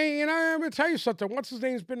 Now, you know, I'm going to tell you something. What's his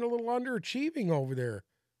name's been a little underachieving over there?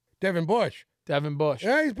 Devin Bush. Devin Bush.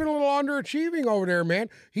 Yeah, he's been a little underachieving over there, man.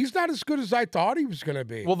 He's not as good as I thought he was going to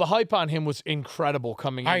be. Well, the hype on him was incredible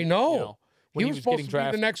coming in. I know. you know, when he was supposed getting to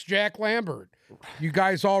drafted. be the next Jack Lambert. You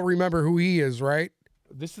guys all remember who he is, right?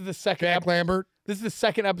 This is the second. Jack Lambert. This is the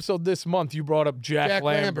second episode this month. You brought up Jack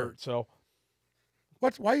Lambert. So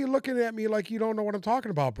Why are you looking at me like you don't know what I'm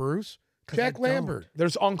talking about, Bruce? 'Cause Jack I don't. Lambert.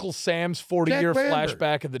 there's Uncle Sam's 40-year Lambert.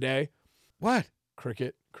 flashback of the day. What?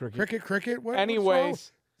 Cricket. Cricket? What, Anyways,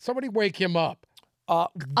 what's wrong? Somebody wake him up.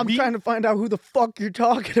 I'm trying to find out who the fuck you're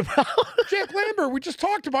talking about. That Jack Lambert. We just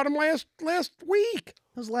talked about him last week.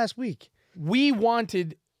 was last week. we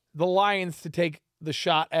wanted the Lions to take the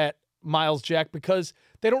shot at Miles Jack because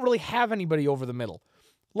they don't really have anybody over the middle.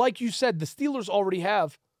 Like you said, the Steelers already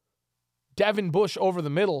have Devin Bush over the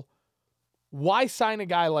middle. Why sign a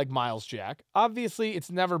guy like Miles Jack? Obviously,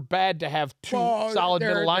 it's never bad to have two solid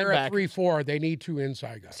middle They're at linebackers. 3-4. They need two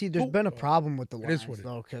inside guys. See, there's been a problem with the It is Lions what it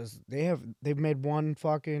though, because they've made one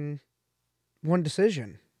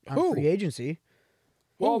decision on Who? free agency.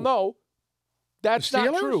 Well, Who? no, that's The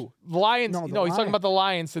not Steelers? true. The Lions, No, the he's talking Lions. about the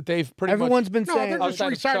Lions that they've pretty Everyone's much. been No, saying they're just outside of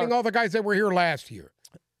re-signing Char- all the guys that were here last year.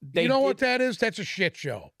 They You know what did- that is? That's a shit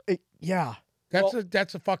show. yeah.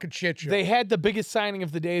 That's a fucking shit show. They had the biggest signing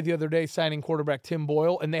of the day the other day, signing quarterback Tim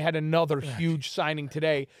Boyle, and they had another huge signing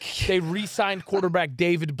today. They re-signed quarterback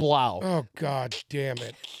David Blau. Oh God damn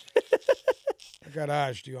it! I got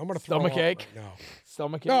odged you. I'm gonna throw Stomach up ache? right now.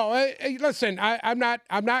 Stomach. No, hey, listen. I'm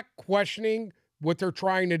not questioning what they're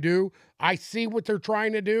trying to do. I see what they're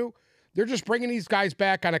trying to do. They're just bringing these guys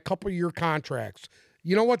back on a couple-year contracts.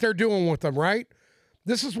 You know what they're doing with them, right?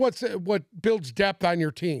 This is what builds depth on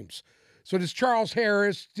your teams. So this Charles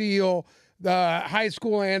Harris, Steele, the high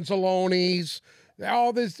school Anzalones,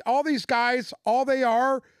 all these guys, all they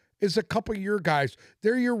are is a couple-year guys.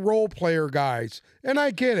 They're your role player guys, and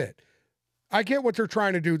I get it. I get what they're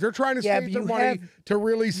trying to do. They're trying to Yeah, save but their you money have- to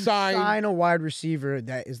really You sign. sign a wide receiver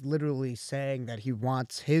that is literally saying that he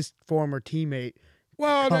wants his former teammate.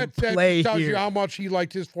 Well, that play tells you here. how much he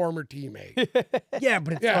liked his former teammate. Yeah,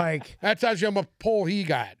 but it's Yeah. like That tells you how much pull he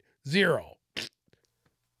got. 0.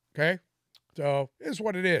 Okay, so it is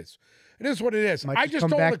what it is. It is what it is. Might I just just come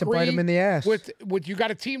don't back agree to bite him in the ass. with you.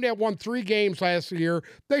 Got a team that won 3 games last year.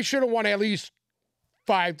 They should have won at least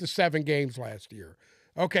 5 to 7 games last year.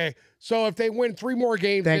 Okay, so if they win 3 more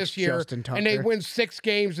games Thanks, this year Justin and they Tucker. win 6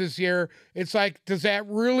 games this year, it's like, does that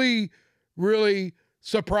really, really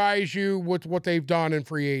surprise you with what they've done in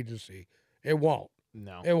free agency? It won't.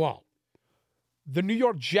 No. It won't. The New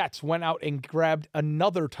York Jets went out and grabbed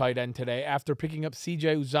another tight end today after picking up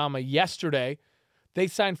C.J. Uzama yesterday. They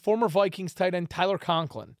signed former Vikings tight end Tyler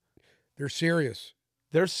Conklin. They're serious.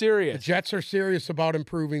 They're The serious. Jets are serious about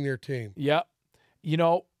improving their team. Yep. You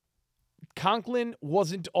know, Conklin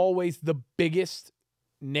wasn't always the biggest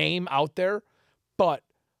name out there, but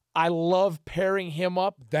I love pairing him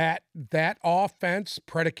up. That offense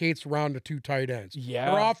predicates around the 2 tight ends.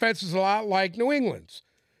 Yeah. Their offense is a lot like New England's.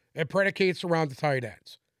 It predicates around the tight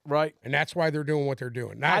ends. Right. And that's why they're doing what they're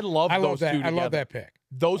doing. I love those that. two I love together. that pick.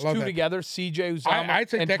 Those I love two that. together, C.J. Uzama I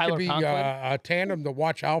think and that Tyler could be Conklin. a tandem to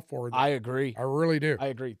watch out for. I agree. I really do. I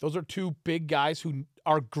agree. Those are 2 big guys who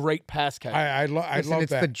are great pass catchers. I Listen, love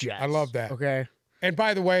it's that. the Jets. I love that. Okay. And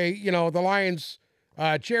by the way, the Lions,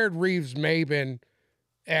 Jared Reeves-Maybin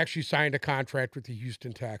actually signed a contract with the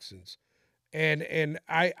Houston Texans. And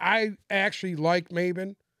I actually like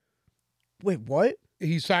Maybin. Wait, what?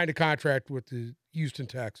 He signed a contract with the Houston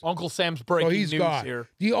Texans. Uncle Sam's breaking So he's news gone. here.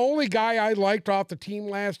 The only guy I liked off the team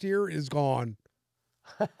last year is gone.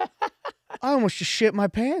 I almost just shit my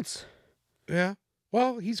pants. Yeah.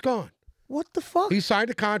 Well, he's gone. What the fuck? He signed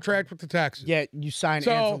a contract with the Texans. Yeah, you signed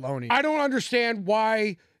So Anzalone. I don't understand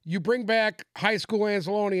why you bring back high school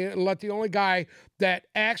Anzalone and let the only guy that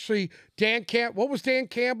actually what was Dan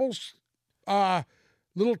Campbell's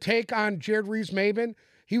little take on Jared Reeves-Maybin?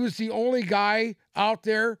 He was the only guy out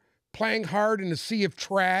there playing hard in a sea of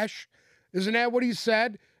trash. Isn't that what he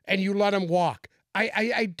said? And you let him walk.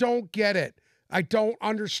 I don't get it. I don't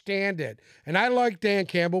understand it. And I like Dan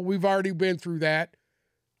Campbell. We've already been through that.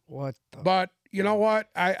 What the But you know what?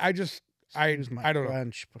 I don't know.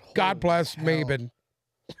 French, but God bless holy hell. Maybin.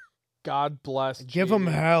 God bless. Give him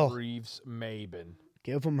Jaden hell. Reeves-Maybin.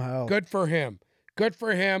 Give him hell. Good for him. Good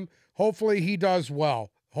for him. Hopefully he does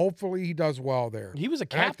well. Hopefully he does well there. He was a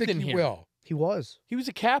And I captain think he here. will. He was. He was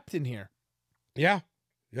a captain here. Yeah.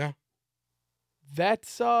 Yeah.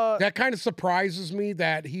 That's That kind of surprises me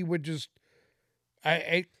that he would just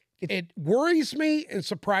it worries me and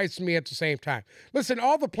surprises me at the same time. Listen,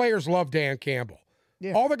 all the players love Dan Campbell.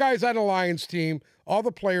 Yeah. All the guys on the Lions team, all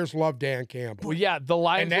the players love Dan Campbell. well, yeah. The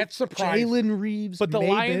Lions, And that's surprising. Jalen Reeves, but the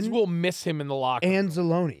Lions Maybin, will miss him in the locker room.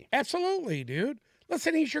 Anzalone. Absolutely, dude.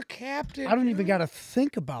 Listen, he's your captain. I don't even dude. got to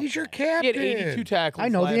think about He's your that. He had captain. 82 tackles. I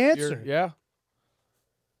know the last year. answer. Yeah.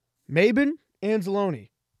 Maybin, Anzalone.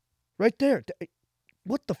 Right there.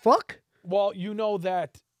 What the fuck? Well, you know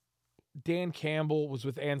that Dan Campbell was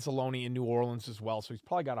with Anzalone in New Orleans as well, so he's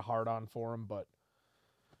probably got a hard on for him. But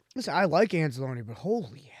Listen, I like Anzalone, but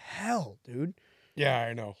holy hell, dude. Yeah,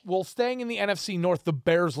 I know. well, staying in the NFC North, the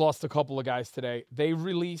Bears lost a couple of guys today. They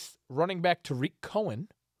released running back Tariq Cohen.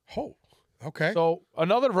 Oh, okay. So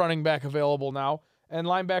another running back available now, and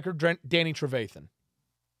linebacker Danny Trevathan.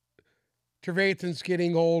 Trevathan's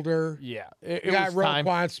getting older. Yeah, it You got was time.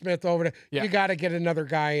 Roquan Smith over there. Yeah. You got to get another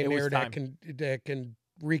guy in It was there time. that can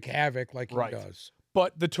wreak havoc like Right. he does.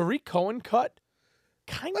 But the Tariq Cohen cut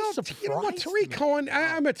kind of Well, surprised you know what, Tariq me. Cohen,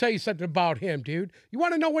 I'm going to tell you something about him, dude. You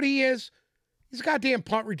want to know what he is? He's a goddamn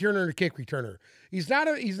punt returner and a kick returner. He's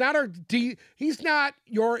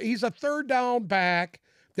a third down back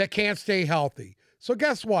that can't stay healthy. So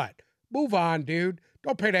guess what? Move on, dude.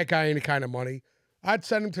 Don't pay that guy any kind of money. I'd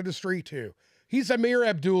send him to the street too. He's Amir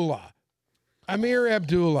Abdullah.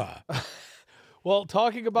 Well,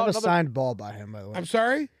 talking about Not a another. signed ball by him, by the way. I'm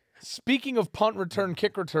sorry? Speaking of punt return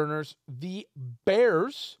kick returners, the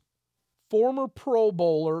Bears' former Pro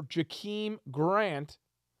Bowler Jakeem Grant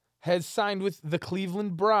has signed with the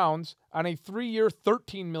Cleveland Browns on a 3-year,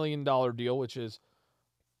 $13 million deal, which is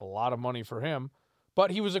a lot of money for him.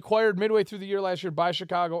 But he was acquired midway through the year last year by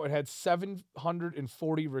Chicago and had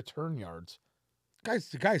 740 return yards.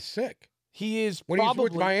 The guy's sick. He is When he probably,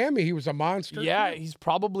 was with Miami, he was a monster. yeah, too. he's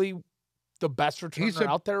probably the best returner He's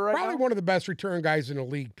out there right probably now. one of the best return guys in the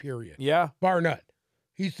league, period. Yeah, Bar none.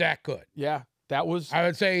 He's that good. yeah, that was I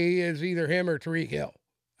would say he is either him or Tariq Hill.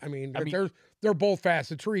 I mean, they're both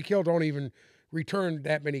fast. And Tariq Hill don't even return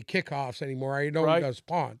that many kickoffs anymore. I know Right. he does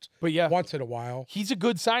punts but yeah, once in a while. he's a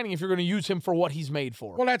good signing if you're going to use him for what he's made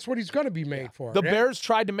for. Well, that's what he's going to be made for. The Yeah. Bears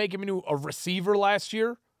tried to make him into a receiver last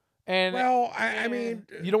year, and Well, I mean,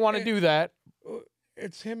 you don't want to do that.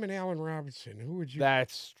 it's him and Allen Robinson. Who would you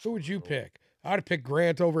That's Who would you true. pick? I'd have picked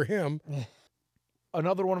Grant over him.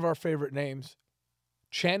 another one of our favorite names,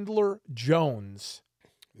 Chandler Jones,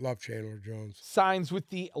 Love Chandler Jones. signs with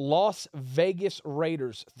the Las Vegas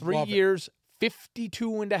Raiders. 3 Love it. years,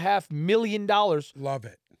 $52.5 million. Love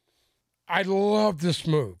it. I love this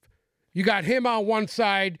move. You got him on one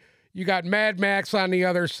side. You got Mad Max on the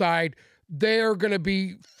other side. They're going to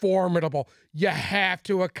be formidable. You have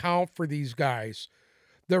to account for these guys.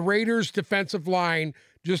 The Raiders' defensive line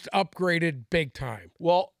just upgraded big time.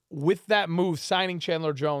 Well, with that move, signing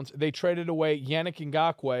Chandler Jones, they traded away Yannick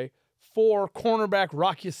Ngakoue for cornerback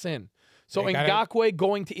Rock Ya-Sin. So They got Ngakoue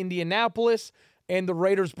going to Indianapolis, and the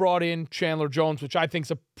Raiders brought in Chandler Jones, which I think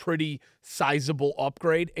is a pretty sizable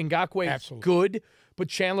upgrade. Ngakoue is Absolutely. good, but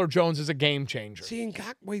Chandler Jones is a game changer. See,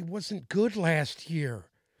 Ngakoue wasn't good last year.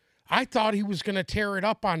 I thought he was going to tear it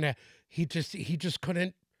up on that. He just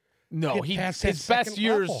couldn't. No, get past that his best second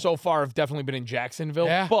years level. so far have definitely been in Jacksonville,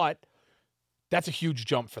 Yeah. but that's a huge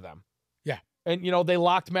jump for them. Yeah. And, they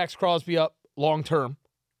locked Max Crosby up long term.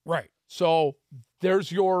 Right. So there's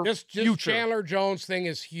your This future. Chandler Jones thing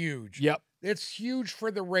is huge. Yep. It's huge for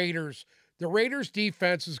the Raiders. The Raiders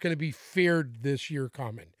defense is going to be feared this year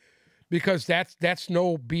coming because that's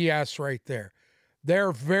no BS right there.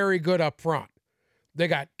 They're very good up front. They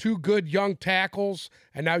got 2 good young tackles,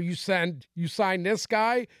 and now you sign this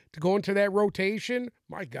guy to go into that rotation.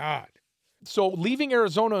 My God. So leaving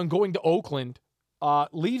Arizona and going to Oakland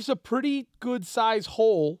leaves a pretty good size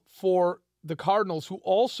hole for the Cardinals, who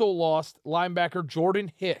also lost linebacker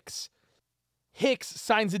Jordan Hicks. Hicks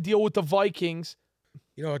signs a deal with the Vikings.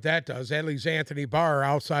 You know what that does? That leaves Anthony Barr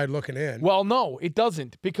outside looking in. Well, no, it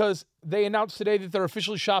doesn't, because they announced today that they're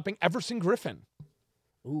officially shopping Everson Griffin.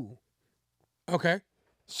 Ooh. Okay.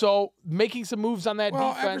 So making some moves on that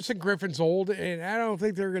Well, defense. Everson Griffin's old, and I don't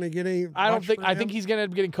think they're going to get any. I much for him. think he's going to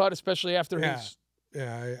end up getting cut, especially after Yeah. his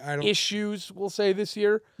Yeah, I don't. issues, we'll say, this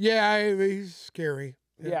year. Yeah, he's scary.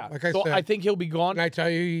 Yeah. Like I so said, I think he'll be gone, and I tell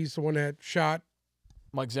you, he's the one that shot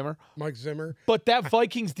Mike Zimmer. Mike Zimmer. But that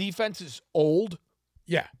Vikings defense is old.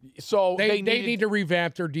 Yeah, So they need to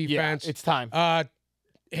revamp their defense. Yeah, it's time.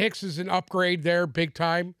 Hicks is an upgrade there, big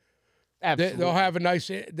time. Absolutely. They'll have a nice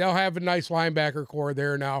linebacker core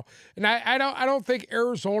there now, and I don't think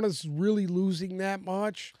Arizona's really losing that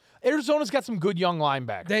much. Arizona's got some good young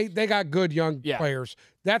linebackers. They got good young Yeah. players.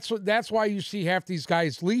 That's why you see half these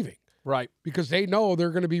guys leaving, Right. because they know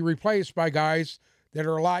they're going to be replaced by guys that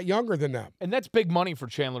are a lot younger than them. And that's big money for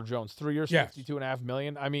Chandler Jones. 3 years, Yes. $52.5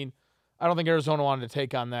 million. I mean, I don't think Arizona wanted to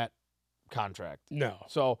take on that contract. No.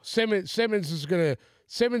 So Simmons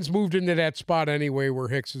moved into that spot anyway where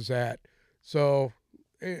Hicks is at. So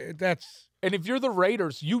that's and if you're the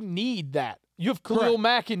Raiders, you need that. You have Khalil Correct.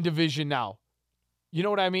 Mack in division now. You know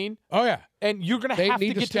what I mean? oh yeah. And you're going They to have to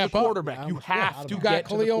need to get to the step up. quarterback. Yeah, You yeah, have to you You get got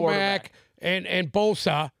to the Khalil quarterback. Mack and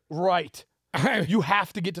Bosa. Right. You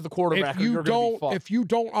have to get to the quarterback, or you're going to be fucked. If you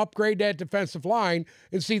don't upgrade that defensive line,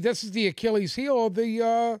 and see, this is the Achilles heel of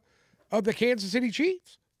the Kansas City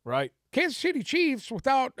Chiefs. Right. Kansas City Chiefs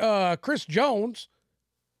without Chris Jones,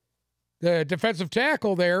 the defensive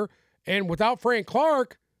tackle there, and without Frank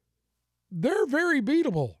Clark, they're very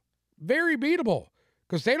beatable. Very beatable.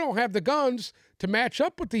 Because they don't have the guns to match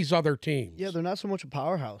up with these other teams. Yeah, they're not so much a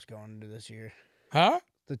powerhouse going into this year. Huh?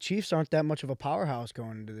 The Chiefs aren't that much of a powerhouse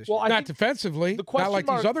going into this Well, year. I Not think defensively. the Not question like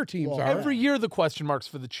mark- these other teams well, are. every year the question marks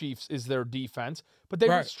for the Chiefs is their defense, but they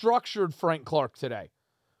Right. restructured Frank Clark today.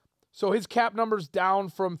 So his cap number's down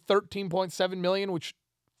from $13.7 million, which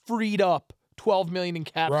freed up $12 million in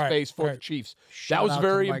cap Right, space for the right. Chiefs. Shout that was out to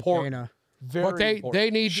very Mike important. Dana. Very But they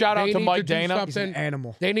important. need Shout out they to need Mike do Dana. He's an something.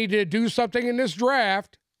 animal. They need to do something in this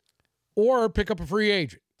draft, or pick up a free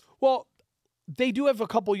agent. Well, they do have a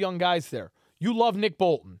couple young guys there. You love Nick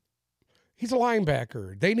Bolton. He's a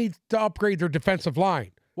linebacker. They need to upgrade their defensive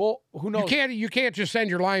line. Well, who knows? You can't just send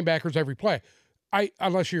your linebackers every play.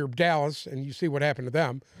 Unless you're Dallas and you see what happened to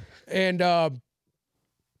them. And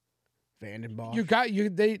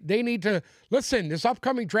Vandenbosch. they need to listen, this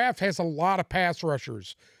upcoming draft has a lot of pass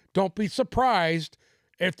rushers. Don't be surprised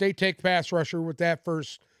if they take pass rusher with that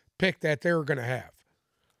first pick that they're going to have.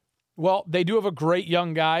 Well, they do have a great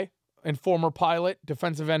young guy and former pilot,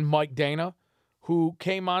 defensive end Mike Dana, who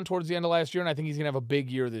came on towards the end of last year, and I think he's going to have a big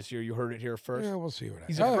year this year. You heard it here first. Yeah, we'll see what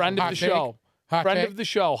happens. He's a friend of the show. Friend of the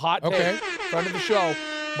show. Hot take. Okay. Friend of the show.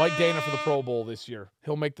 Mike Dana for the Pro Bowl this year.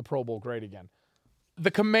 He'll make the Pro Bowl great again.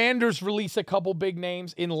 The Commanders release a couple big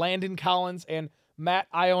names in Landon Collins and Matt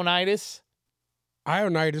Ioannidis.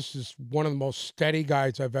 Ioannidis is one of the most steady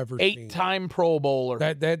guys I've ever seen. 8-time Pro Bowler.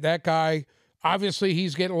 That guy, obviously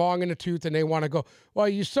he's getting long in the tooth and they want to go. Well,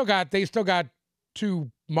 they still got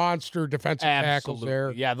 2 monster defensive tackles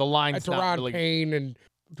there. Yeah, the line's not Deron really. Payne and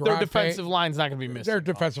Their Durante, defensive line's not going to be missing. their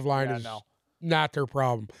defensive line Yeah, is no. not their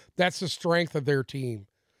problem. That's the strength of their team.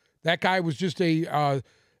 That guy was just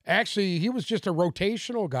actually, he was just a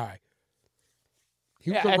rotational guy.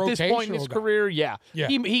 He was a At rotational this point in his guy. career, yeah. Yeah.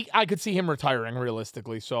 I could see him retiring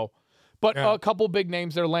realistically. So, but Yeah. a couple big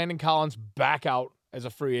names there. Landon Collins back out as a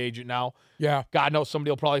free agent now. Yeah. God knows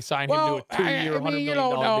somebody will probably sign Well, him to a 2-year, $100 million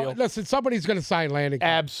deal. listen, somebody's going to sign Landon.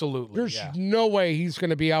 Absolutely. There's yeah. no way he's going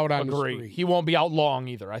to be out on the Agree. street. He won't be out long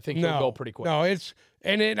either. I think he'll go pretty quick. No,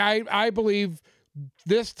 I believe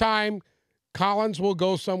this time Collins will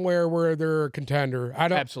go somewhere where they're a contender.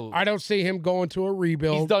 Absolutely. I don't see him going to a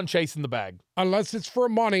rebuild. He's done chasing the bag. Unless it's for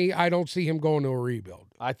money, I don't see him going to a rebuild.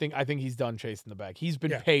 I think he's done chasing the bag. He's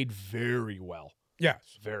been paid very well. Yes.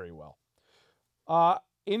 Very well.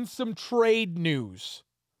 In some trade news,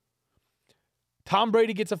 Tom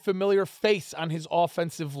Brady gets a familiar face on his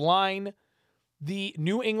offensive line. The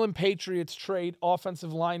New England Patriots trade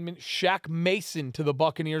offensive lineman Shaq Mason to the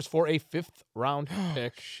Buccaneers for a 5th-round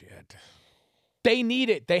pick. Shit. They need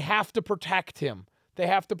it. They have to protect him. They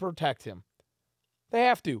have to.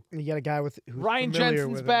 You got a guy who's Ryan familiar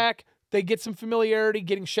Jensen's with him. back. They get some familiarity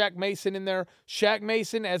getting Shaq Mason in there. Shaq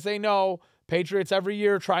Mason, as they know, Patriots every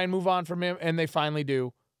year try and move on from him, and they finally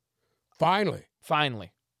do.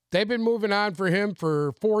 Finally. They've been moving on for him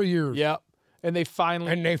for 4 years. Yep. And they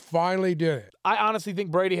finally did it. I honestly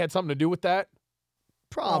think Brady had something to do with that.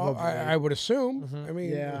 Probably. Well, I would assume. Mm-hmm. I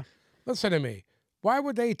mean, Yeah. listen to me. Why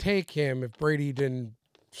would they take him if Brady didn't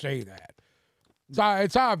say that?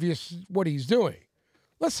 It's obvious what he's doing.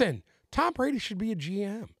 Listen, Tom Brady should be a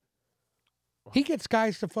GM. He gets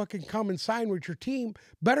guys to fucking come and sign with your team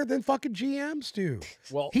better than fucking GMs do.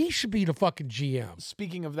 Well, He should be the fucking GM.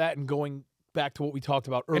 speaking of that and going back to what we talked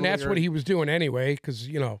about earlier. And that's what he was doing anyway, because,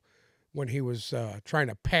 when he was trying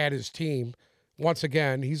to pad his team, once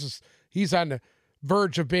again, he's on the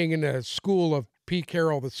verge of being in the school of Pete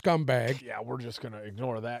Carroll, the scumbag. Yeah, we're just going to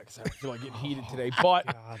ignore that because I feel like getting heated today.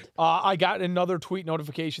 But I got another tweet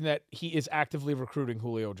notification that he is actively recruiting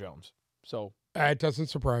Julio Jones. So It doesn't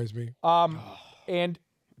surprise me. and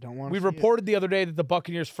Don't want. we reported the other day that the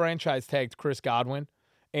Buccaneers franchise tagged Chris Godwin,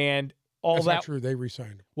 and That's not true. They re-signed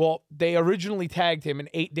him. Well, they originally tagged him, and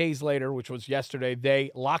 8 days later, which was yesterday,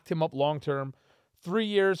 they locked him up long term, 3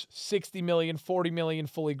 years, $60 million, $40 million,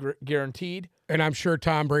 fully guaranteed. And I'm sure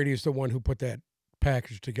Tom Brady is the one who put that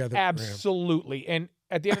package together. Absolutely. And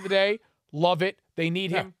at the end of the day, love it. They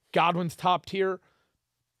need him. Godwin's top tier.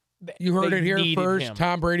 You heard They it here needed first. him.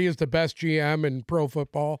 Tom Brady is the best GM in pro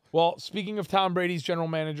football. Well, speaking of Tom Brady's general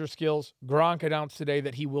manager skills, Gronk announced today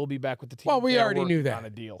that he will be back with the team. Well, we They are already knew working that. on a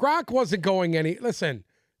deal. Gronk wasn't going Listen,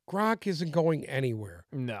 Gronk isn't going anywhere.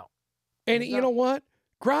 No. And He's you not. know what?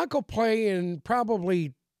 Gronk will play in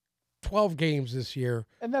probably 12 games this year,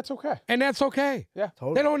 And that's okay. and that's okay. Yeah.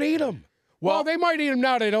 Totally. They don't need him. Well, they might need him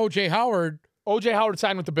now that O.J. Howard. O.J. Howard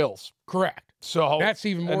signed with the Bills. Correct. So That's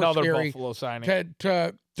even more another scary Buffalo signing. To see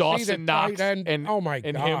the Dawson Knox tight end. and, oh my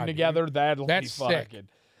and God, him dude. together, that'll That's be sick. fucking.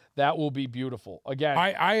 That will be beautiful. Again,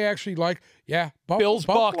 I actually like, Bills,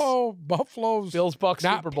 Bucks. Buffalo's Bills Bucks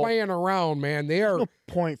not Super Bowl. playing around, man. They are No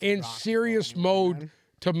point for in Gronk serious going anywhere, mode man.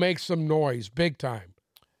 to make some noise, big time.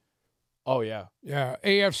 Oh yeah. Yeah,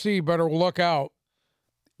 AFC better look out.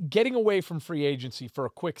 Getting away from free agency for a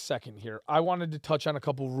quick second here, I wanted to touch on a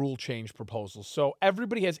couple rule change proposals. So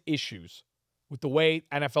everybody has issues with the way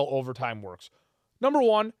NFL overtime works. Number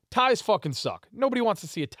one, ties fucking suck. Nobody wants to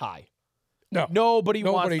see a tie. No, Nobody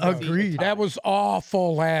wants to does. see a Agreed. tie. That was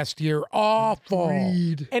awful last year. Awful.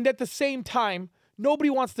 Agreed. And at the same time, nobody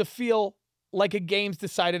wants to feel like a game's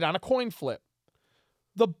decided on a coin flip.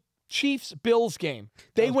 The Chiefs-Bills game,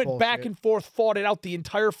 they was went back bullshit. and forth, fought it out the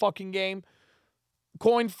entire fucking game.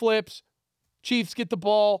 Coin flips, Chiefs get the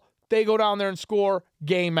ball, they go down there and score,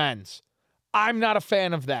 game ends. I'm not a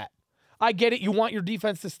fan of that. I get it, you want your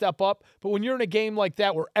defense to step up, but when you're in a game like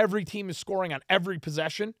that where every team is scoring on every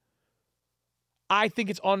possession, I think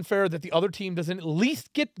it's unfair that the other team doesn't at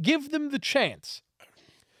least give them the chance.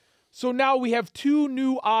 So now we have two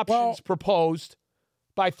new options proposed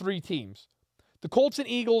by three teams. The Colts and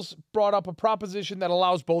Eagles brought up a proposition that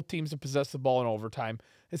allows both teams to possess the ball in overtime.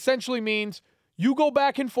 Essentially means you go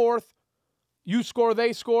back and forth, you score,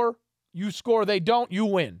 they score, you score, they don't, you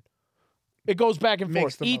win. It goes back and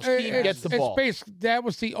Makes forth. the Each most team sense. gets the ball. That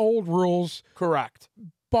was the old rules, Correct.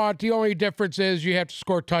 but the only difference is you have to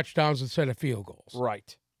score touchdowns instead of field goals.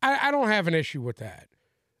 Right. I don't have an issue with that.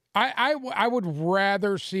 I would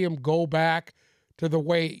rather see him go back to the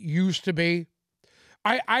way it used to be.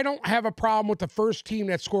 I don't have a problem with the first team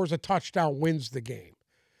that scores a touchdown wins the game.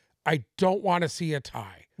 I don't want to see a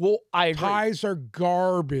tie. Well, I agree. Ties are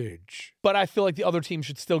garbage. But I feel like the other team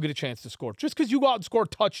should still get a chance to score. Just because you go out and score a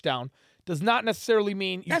touchdown does not necessarily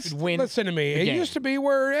mean you should win. Listen to me. the It game. used to be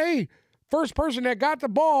where, hey, first person that got the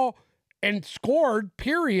ball and scored,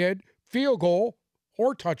 period, field goal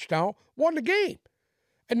or touchdown, won the game.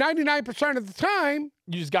 And 99% of the time,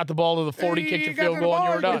 You just got the ball to the 40, kicked you a got field the goal, and you ball,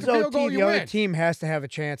 were you done. get the field goal, the you other win. team has to have a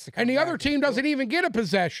chance to come and the back. other team doesn't even get a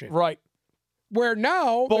possession. Right. Where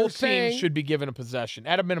now they're Both saying, teams should be given a possession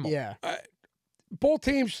at a minimum. Yeah. both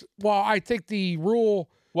teams, well, I think the rule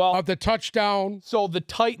Well, of the touchdown, so the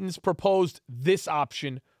Titans proposed this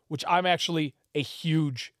option, which I'm actually a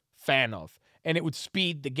huge fan of. And it would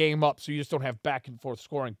speed the game up so you just don't have back and forth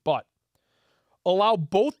scoring. But allow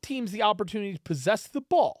both teams the opportunity to possess the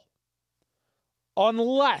ball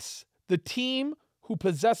unless the team who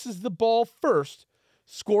possesses the ball first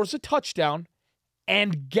scores a touchdown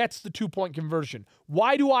and gets the 2-point conversion.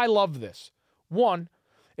 Why do I love this? One,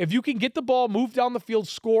 if you can get the ball, move down the field,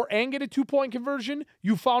 score, and get a 2-point conversion,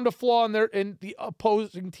 you found a flaw in the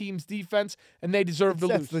opposing team's defense, and they deserve to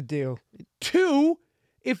That's lose. the deal. Two,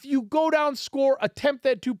 if you go down, score, attempt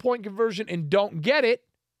that 2-point conversion, and don't get it,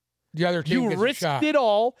 the other team you gets a risked shot. it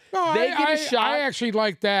all. No, They get a shot, I actually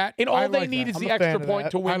like that. and all I they like need that. is I'm the a fan extra of point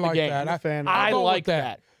that. to win I the like game. that. I'm a fan of I I'll go with like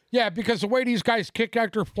that. Yeah, because the way these guys kick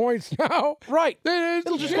extra points now, Right. it's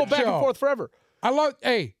It'll a just shit go back show. and forth forever.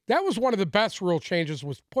 Hey, that was one of the best rule changes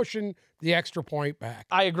was pushing the extra point back.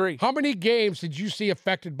 I agree. How many games did you see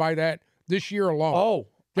affected by that this year alone? Oh,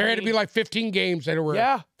 there I had to be mean, like 15 games that were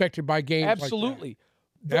Yeah. affected by games like that. absolutely.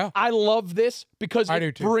 Yeah. I love this because I do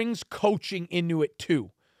it too. brings coaching into it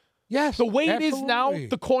too. Yes. The way it is now, absolutely.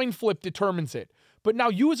 the coin flip determines it. But now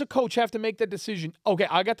you as a coach have to make that decision. Okay,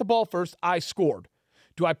 I got the ball first. I scored.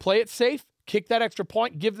 Do I play it safe, kick that extra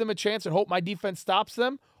point, give them a chance, and hope my defense stops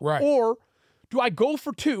them? Right. Or do I go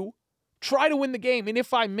for 2, try to win the game, and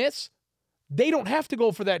if I miss, they don't have to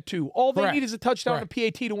go for that 2. All they Correct. need is a touchdown and a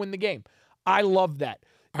PAT to win the game. I love that.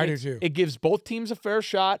 I do too. It gives both teams a fair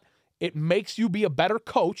shot. It makes you be a better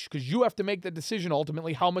coach because you have to make the decision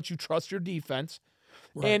ultimately how much you trust your defense.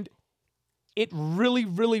 Right. And it really,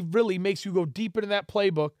 really, really makes you go deep into that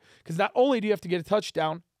playbook because not only do you have to get a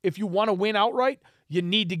touchdown, if you want to win outright, you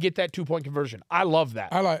need to get that 2-point conversion. I love that.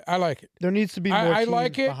 I like it. There needs to be more I teams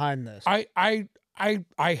like it. behind this. I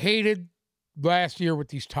hated last year with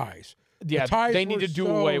these ties. Yeah, The ties they need were to do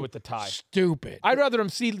so away with the tie. Stupid. I'd rather them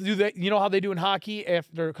do that. You know how they do in hockey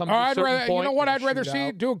after it comes to a I'd certain rather, point? you know what and I'd rather see?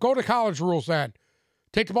 shootout. Go to college rules then.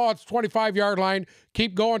 Take the ball at the 25-yard line,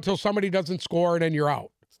 keep going until somebody doesn't score, and then you're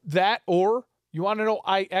out. That, or you want to know,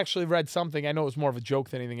 I actually read something. I know it was more of a joke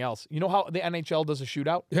than anything else. You know how the NHL does a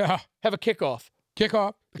shootout? Yeah. Have a kickoff.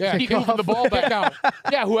 Kickoff. Yeah. Keep moving the ball back. Kick out.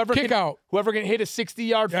 Yeah, whoever Kick out. can hit a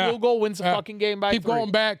 60-yard Yeah. field goal wins the Yeah. fucking game by Keep 3.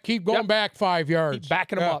 going back. Keep going Yep. back 5 yards. Keep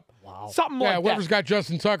backing them Yeah. up. Wow. Something Yeah, like whoever's that. got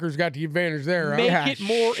Justin Tucker's got the advantage there. Huh? Make Yeah, it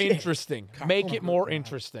more shit. interesting. Make it more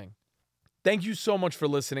interesting. Thank you so much for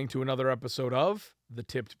listening to another episode of the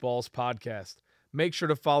Tipped Balls Podcast. Make sure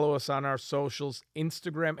to follow us on our socials,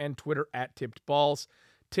 Instagram and Twitter at Tipped Balls,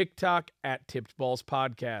 TikTok at Tipped Balls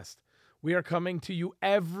Podcast. We are coming to you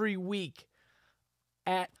every week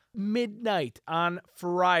at midnight on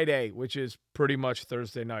Friday, which is pretty much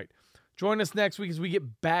Thursday night. Join us next week as we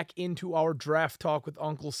get back into our draft talk with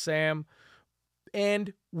Uncle Sam.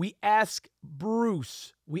 And we ask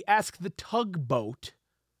the tugboat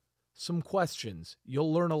some questions.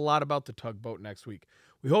 You'll learn a lot about the tugboat next week.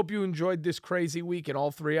 We hope you enjoyed this crazy week in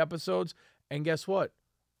all 3 episodes. And guess what?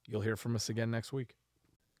 You'll hear from us again next week.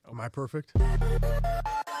 Am I perfect?